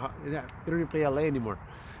long time. We don't even play LA anymore,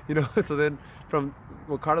 you know. So then from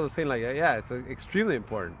what Carlos was saying, like, yeah, it's extremely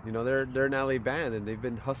important. You know, they're an LA band and they've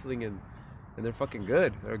been hustling and they're fucking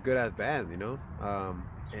good. They're a good ass band, you know.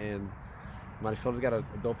 And Marisol's got a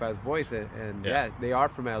dope ass voice, and yeah, they are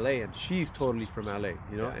from LA, and she's totally from LA,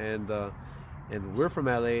 you know. And we're from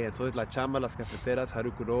LA, and so is La Chamba, Las Cafeteras,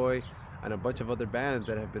 Harukuroi, and a bunch of other bands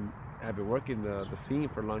that have been working the scene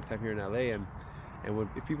for a long time here in LA. And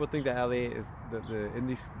if people think that LA is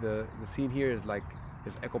the scene here is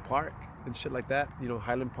Echo Park and shit like that, you know,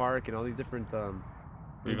 Highland Park and all these different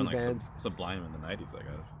Even indie like bands. Sublime in the 90s, I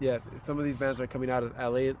guess. Yes, some of these bands are coming out of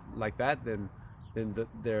LA like that, then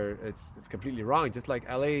it's completely wrong. Just like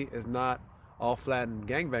LA is not all flat and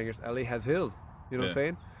gangbangers, LA has hills. You know what I'm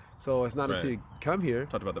saying? So it's not Right. until you come here.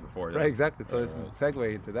 Talked about that before. Right, exactly. So Right, this is a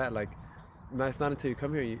segue into that. Like, it's not until you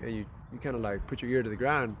come here and you kind of like put your ear to the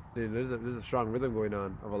ground. There's a strong rhythm going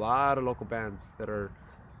on of a lot of local bands that are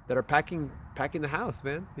packing the house,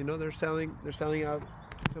 man. You know, they're selling out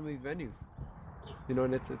some of these venues. You know,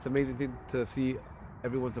 and it's amazing to see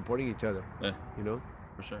everyone supporting each other. Yeah, You know,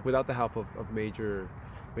 for sure. without the help of major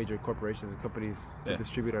corporations and companies to Yeah.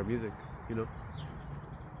 distribute our music. You know.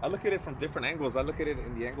 I look at it from different angles. I look at it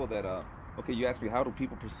in the angle that, okay, you asked me how do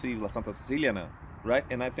people perceive La Santa Cecilia now, right?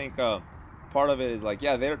 And I think part of it is like,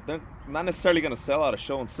 yeah, they're not necessarily going to sell out a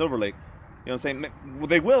show in Silver Lake. You know what I'm saying? Well,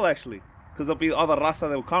 they will actually, because there'll be all the raza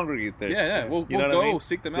that will congregate there. Yeah. We'll You know what go I mean?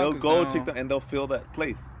 seek them out. They'll 'cause go now- check them, and they'll fill that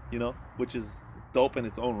place, you know, which is dope in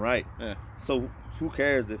its own right. Yeah. So who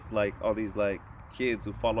cares if like all these like kids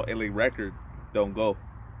who follow LA Record don't go?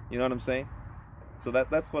 You know what I'm saying? So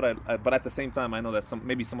that's what I but at the same time I know that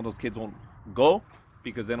maybe some of those kids won't go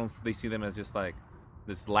because they see them as just like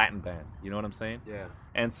this Latin band. You know what I'm saying? Yeah.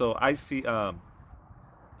 And so I see.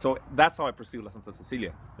 So that's how I perceive La Santa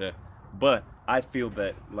Cecilia. Yeah. But I feel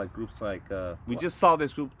that like groups like we just saw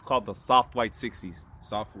this group called the Soft White 60s.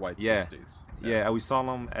 Soft white Yeah. 60s. Yeah, we saw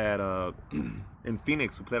them at in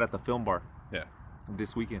Phoenix. We played at the Film Bar Yeah.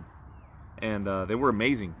 this weekend, and they were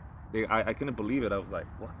amazing. I couldn't believe it. I was like,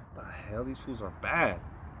 what the hell? These fools are bad.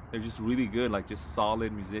 They're just really good, like just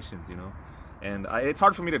solid musicians, you know. And it's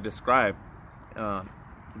hard for me to describe.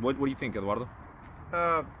 What do you think, Eduardo?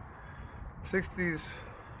 60s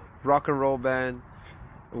rock and roll band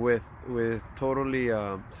with totally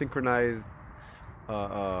synchronized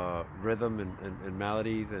rhythm and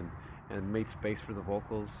melodies and made space for the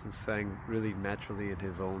vocals, and sang really naturally in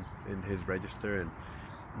his register, and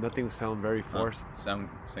nothing would sound very forced. Sang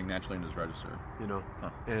naturally in his register. You know. Huh.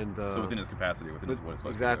 And So within his capacity, within his what it's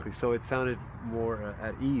supposed exactly. to So it sounded more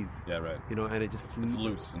at ease. do. Yeah, right. You know, and it just It's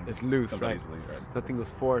loose. And it's loose, comes out right? easily, right? Nothing was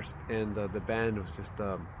forced, and the band was just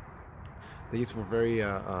they just were very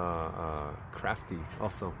crafty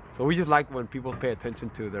also. So we just like when people pay attention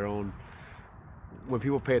to their own, when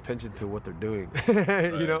people pay attention to what they're doing,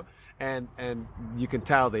 you know, and you can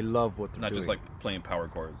tell they love what they're Not doing. just like playing power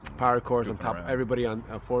chords. And Power chords on goofing top, around. everybody on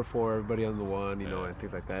 4/4, everybody on the one, you know, Yeah. and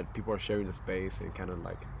things like that. People are sharing the space and kind of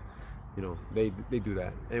like, you know, they do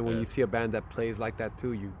that. And when Yeah. you see a band that plays like that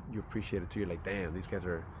too, you appreciate it too. You're like, damn, these guys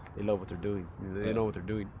they love what they're doing. They Yeah. know what they're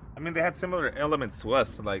doing. I mean, they had similar elements to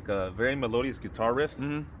us, like very melodious guitar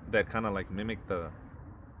riffs that kind of like mimic the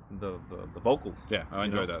vocals. Yeah, I you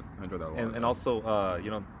enjoy know? that. I enjoy that a lot. And also, you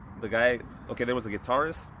know, the guy. Okay, there was a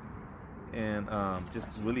guitarist, and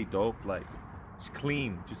just really dope, like just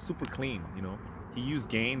clean, just super clean. You know, he used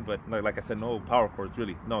gain, but like I said, no power chords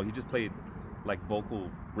really. No, he just played like vocal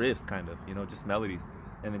riffs, kind of. You know, just melodies,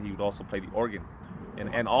 and then he would also play the organ,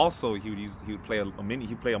 and also he would play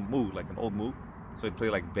he'd play a moog, like an old moog. So he'd play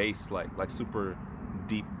like bass, like super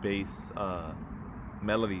deep bass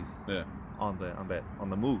melodies yeah. on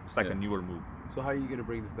the moog. It's like Yeah. a newer moog. So how are you gonna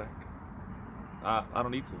bring this back? I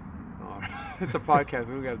don't need to. Oh, it's a podcast.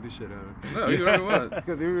 We don't gotta do shit on it. No, you remember what?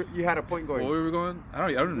 Because you had a point going. Where were we going?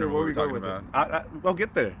 I don't remember what we were talking with about. We'll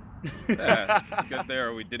get there. Yeah, get there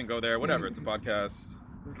or we didn't go there. Whatever. It's a podcast.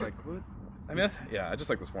 It's like what? I mean, I just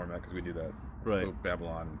like this format because we do that. Right. So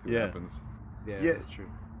Babylon and see Yeah. what happens. Yeah, Yeah. that's true.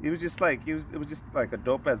 It was just like it was just like a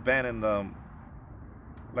dope ass band, and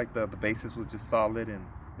like the bassist was just solid, and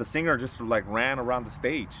the singer just like ran around the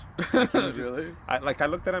stage. Like, he was just- Really? I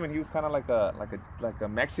looked at him and he was kind of like a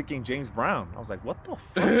Mexican James Brown. I was like, what the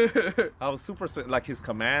fuck? I was super like his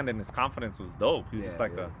command and his confidence was dope. He was just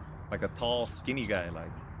like a tall skinny guy,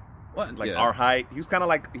 What? like Yeah. our height. He was kind of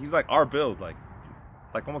like he's like our build, like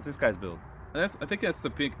almost this guy's build. I think that's the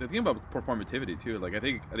thing about performativity too. Like I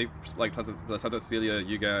think like La Santa Cecilia,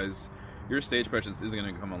 you guys, your stage presence isn't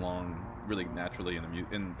going to come along really naturally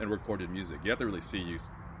in recorded music. You have to really see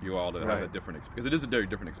you all to have Right. a different because it is a very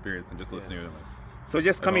different experience than just listening to them. So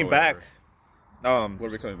just coming back, What are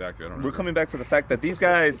we coming back to? I don't know. we're coming back to the fact that these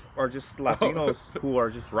guys are just Latinos who are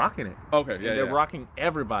just rocking it. Okay, And yeah, they're yeah. rocking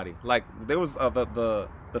everybody. Like there was the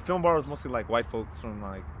film bar was mostly like white folks from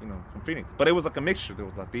like from Phoenix, but it was like a mixture. There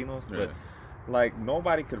was Latinos, Yeah. but like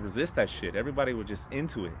nobody could resist that shit. Everybody was just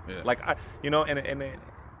into it. Yeah. Like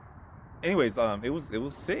anyways, it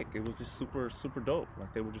was sick. It was just super dope.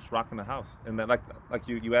 Like they were just rocking the house. And then like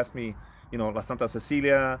you asked me, La Santa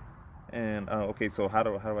Cecilia. And okay, so how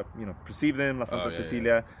do I perceive them? La Santa yeah,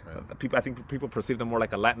 Cecilia. yeah. Right. I think people perceive them more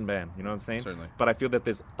like a Latin band. You know what I'm saying? Certainly. But I feel that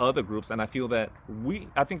there's other groups, and I feel that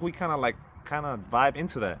I think we kind of vibe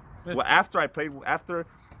into that. Yeah. Well, after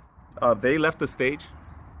they left the stage,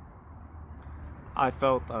 I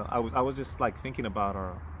felt I was just like thinking about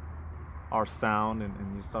our sound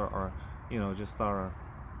and just our just our.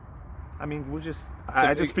 I mean, we're just.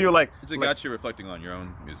 I just feel like It got you reflecting on your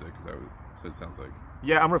own music. Is that what it sounds like?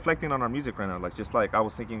 Yeah, I'm reflecting on our music right now. Like, just like I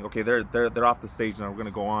was thinking, okay, they're off the stage now. We're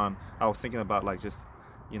gonna go on. I was thinking about like just,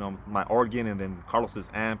 my organ and then Carlos's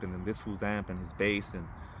amp and then this fool's amp and his bass and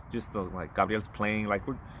just like Gabriel's playing. Like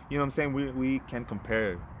we're, what I'm saying, we can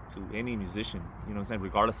compare to any musician. You know what I'm saying,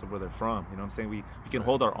 regardless of where they're from. You know what I'm saying, we can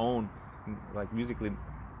hold our own, like musically.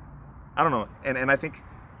 I don't know, and I think,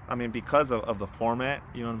 I mean, because of the format.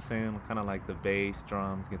 You know what I'm saying, kind of like the bass,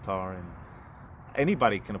 drums, guitar, and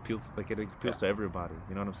anybody can appeal to, like it appeals to everybody,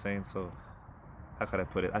 you know what I'm saying? So how could I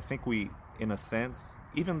put it? I think we, in a sense,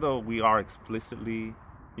 even though we are explicitly,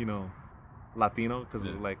 Latino, because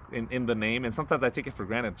like in the name, and sometimes I take it for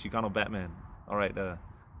granted, Chicano Batman, all right,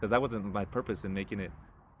 because that wasn't my purpose in making it,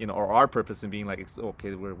 or our purpose in being like,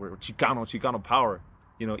 okay, we're Chicano power,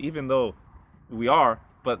 even though we are,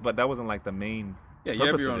 but that wasn't like the main Yeah, you have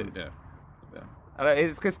purpose your of own. it. Yeah.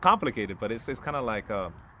 It's complicated, but it's kind of like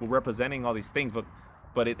we're representing all these things,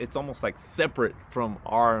 but it's almost like separate from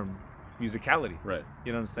our musicality. Right.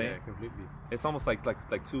 You know what I'm saying? Yeah, completely. It's almost like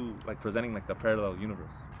two, like presenting like a parallel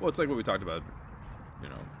universe. Well, it's like what we talked about,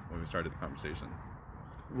 when we started the conversation.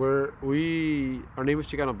 Our name is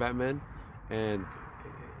Chicano Batman, and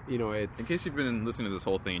it's In case you've been listening to this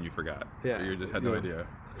whole thing and you forgot, Yeah, or you just had no yeah. idea.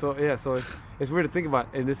 So it's weird to think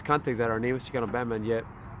about in this context that our name is Chicano Batman. Yet,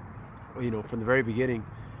 from the very beginning,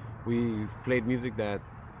 we've played music that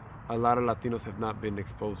a lot of Latinos have not been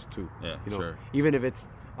exposed to. Yeah, sure. Even if it's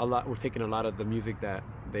a lot, we're taking a lot of the music that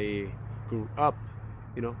they grew up.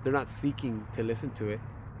 They're not seeking to listen to it.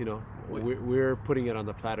 We're putting it on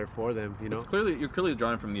the platter for them. It's you're clearly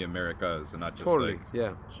drawing from the Americas and not just Totally,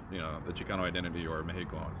 yeah. the Chicano identity or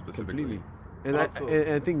Mexico specifically. Completely. And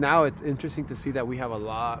I think now it's interesting to see that we have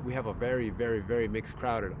a very, very, very mixed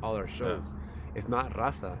crowd at all our shows. Yeah. It's not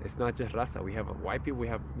raza. It's not just raza. We have white people.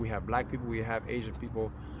 We have black people. We have Asian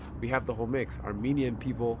people. We have the whole mix. Armenian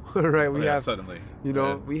people, right? We have suddenly.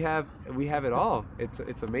 we have it all.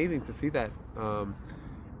 It's amazing to see that,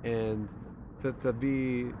 and to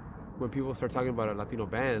be when people start talking about a Latino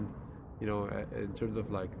band, in terms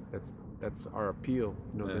of like that's our appeal.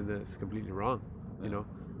 Then that's completely wrong.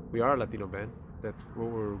 We are a Latino band. That's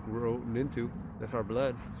what we're grown into. That's our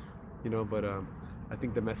blood. But I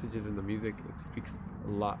think the messages in the music, it speaks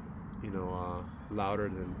a lot, louder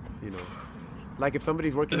than, like if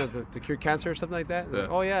somebody's working to cure cancer or something like that. Yeah. Like,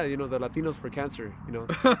 oh yeah, the Latinos for cancer.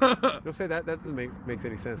 Don't say that. That doesn't make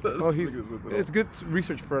any sense. Like, it's good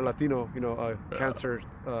research for a Latino, cancer.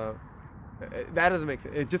 That doesn't make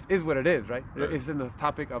sense. It just is what it is, right? It's in the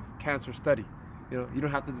topic of cancer study. You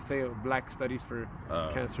don't have to just say black studies for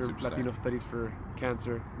cancer, Latino studies for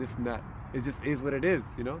cancer, this and that. It just is what it is,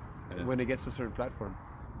 when it gets to a certain platform.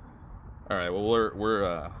 All right. Well,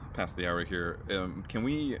 we're past the hour here. Can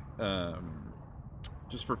we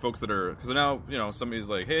just for folks that are, because now somebody's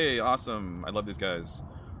like, hey, awesome, I love these guys.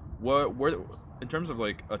 Where in terms of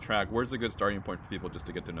like a track, where's a good starting point for people just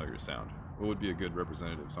to get to know your sound? What would be a good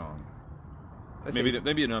representative song?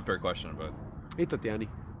 Maybe an unfair question, but Itotiani.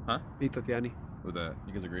 Huh? Itotiani. With that,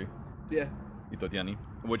 you guys agree? Yeah. Itotiani.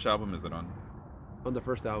 Which album is it on? On the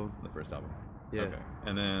first album. The first album. Yeah. Okay.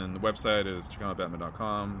 And then the website is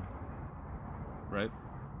ChicanoBatman.com, right?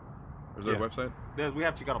 Is there a website? Yeah, we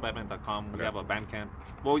have ChicanoBatman.com. Okay. We have a Bandcamp.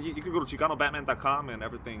 Well, you can go to ChicanoBatman.com and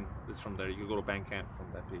everything is from there. You can go to Bandcamp from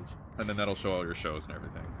that page. And then that'll show all your shows and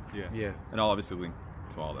everything. Yeah. And I'll obviously link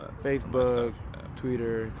to all that. Facebook,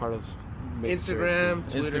 Twitter, Carlos. Instagram,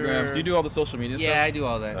 Twitter. Instagram. So you do all the social media stuff? Yeah, I do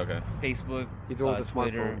all that. Okay. Facebook, He's the one with the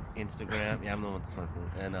Twitter, smartphone. Instagram. Yeah, I'm the one with the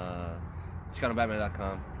smartphone. And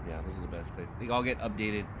ChicanoBatman.com. Yeah, those are the best places. They all get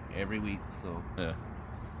updated every week, so Yeah.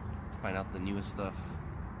 to find out the newest stuff,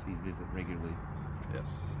 please visit regularly. Yes.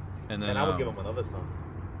 And then And I would give them another song.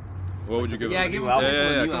 what would you give Yeah, them? give them Yeah, something yeah, for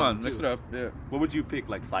a yeah, new come album, on, mix too. it up. Yeah. What would you pick?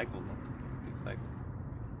 Like Cycle? Pick Cycle.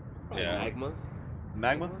 Yeah. Magma.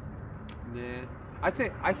 Magma? Yeah. I'd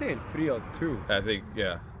say Frio too. I think,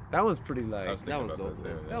 yeah. That one's pretty I like. was thinking one's about dope,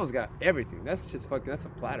 that too. That one's got everything. That's just fucking. That's a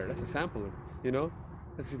platter. That's a sampler.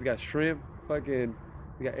 It's just got shrimp. Fucking.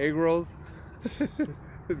 You got egg rolls.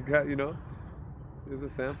 It's got It's a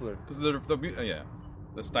sampler. Because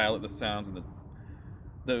the style of the sounds and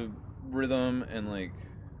the rhythm and like,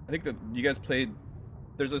 I think that you guys played.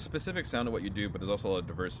 There's a specific sound to what you do, but there's also a lot of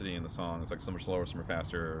diversity in the songs. Like some are slower, some are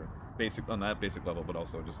faster. Basic on that basic level, but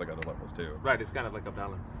also just like other levels too. Right, it's kind of like a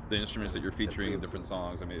balance. The instruments that you're featuring in different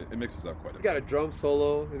songs. I mean, it mixes up quite a It's bit. got a drum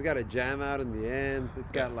solo. It's got a jam out in the end.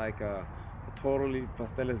 It's got like a totally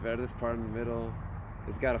pasteles verdes part in the middle.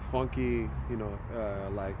 It's got a funky,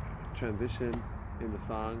 like transition in the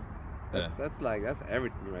song. That's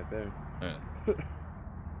everything right there. Yeah. Is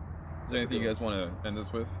there anything you guys want to end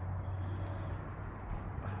this with?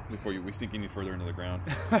 Before we sink any further into the ground.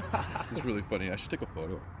 This is really funny. I should take a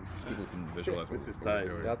photo. So people can visualize what This is we're tight.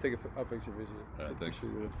 doing. Yeah, I'll take a picture visual. All right, thanks.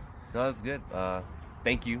 No, that's good.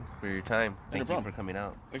 Thank you for your time. No Thank you problem. for coming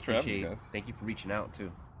out. Thanks for having me, Appreciate- guys. Thank you for reaching out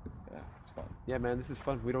too. Yeah, it's fun. Yeah, man, this is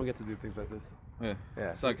fun. We don't get to do things like this. Yeah.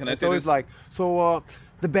 Yeah. So can I it's say always this? like,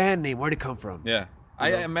 the band name, where'd it come from? Yeah.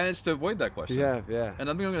 I managed to avoid that question. Yeah. And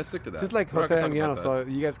I think I'm going to stick to that. Just like We're not Jose gonna talk about Anguiano, that.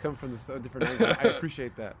 so you guys come from a different angle. I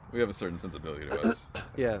appreciate that. We have a certain sensibility to us.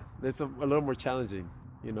 Yeah, it's a little more challenging,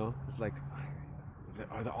 It's like,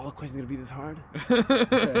 are all the questions going to be this hard?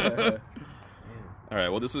 All right.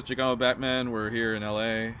 Well, this was Chicano Batman. We're here in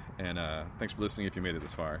LA, and thanks for listening if you made it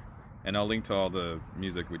this far. And I'll link to all the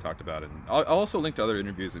music we talked about, and I'll also link to other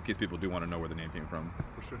interviews in case people do want to know where the name came from.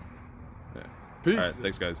 For sure. Yeah. Peace. All right.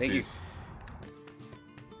 Thanks, guys. Thank you. Peace.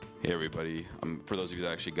 Hey everybody! For those of you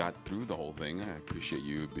that actually got through the whole thing, I appreciate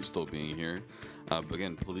you still being here. But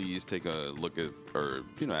again, please take a look at, or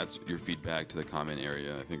add your feedback to the comment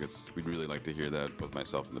area. I think we'd really like to hear that, both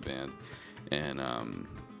myself and the band, and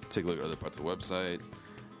take a look at other parts of the website.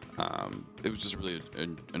 It was just really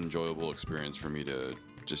an enjoyable experience for me to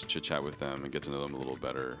just chit chat with them and get to know them a little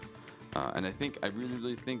better. And I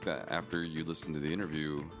really think that after you listen to the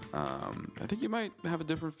interview, I think you might have a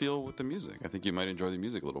different feel with the music. I think you might enjoy the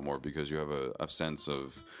music a little more because you have a sense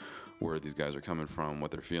of where these guys are coming from,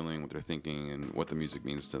 what they're feeling, what they're thinking, and what the music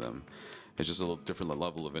means to them. It's just a little different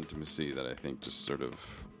level of intimacy that I think just sort of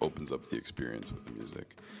opens up the experience with the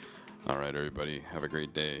music. All right, everybody, have a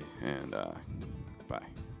great day, and bye.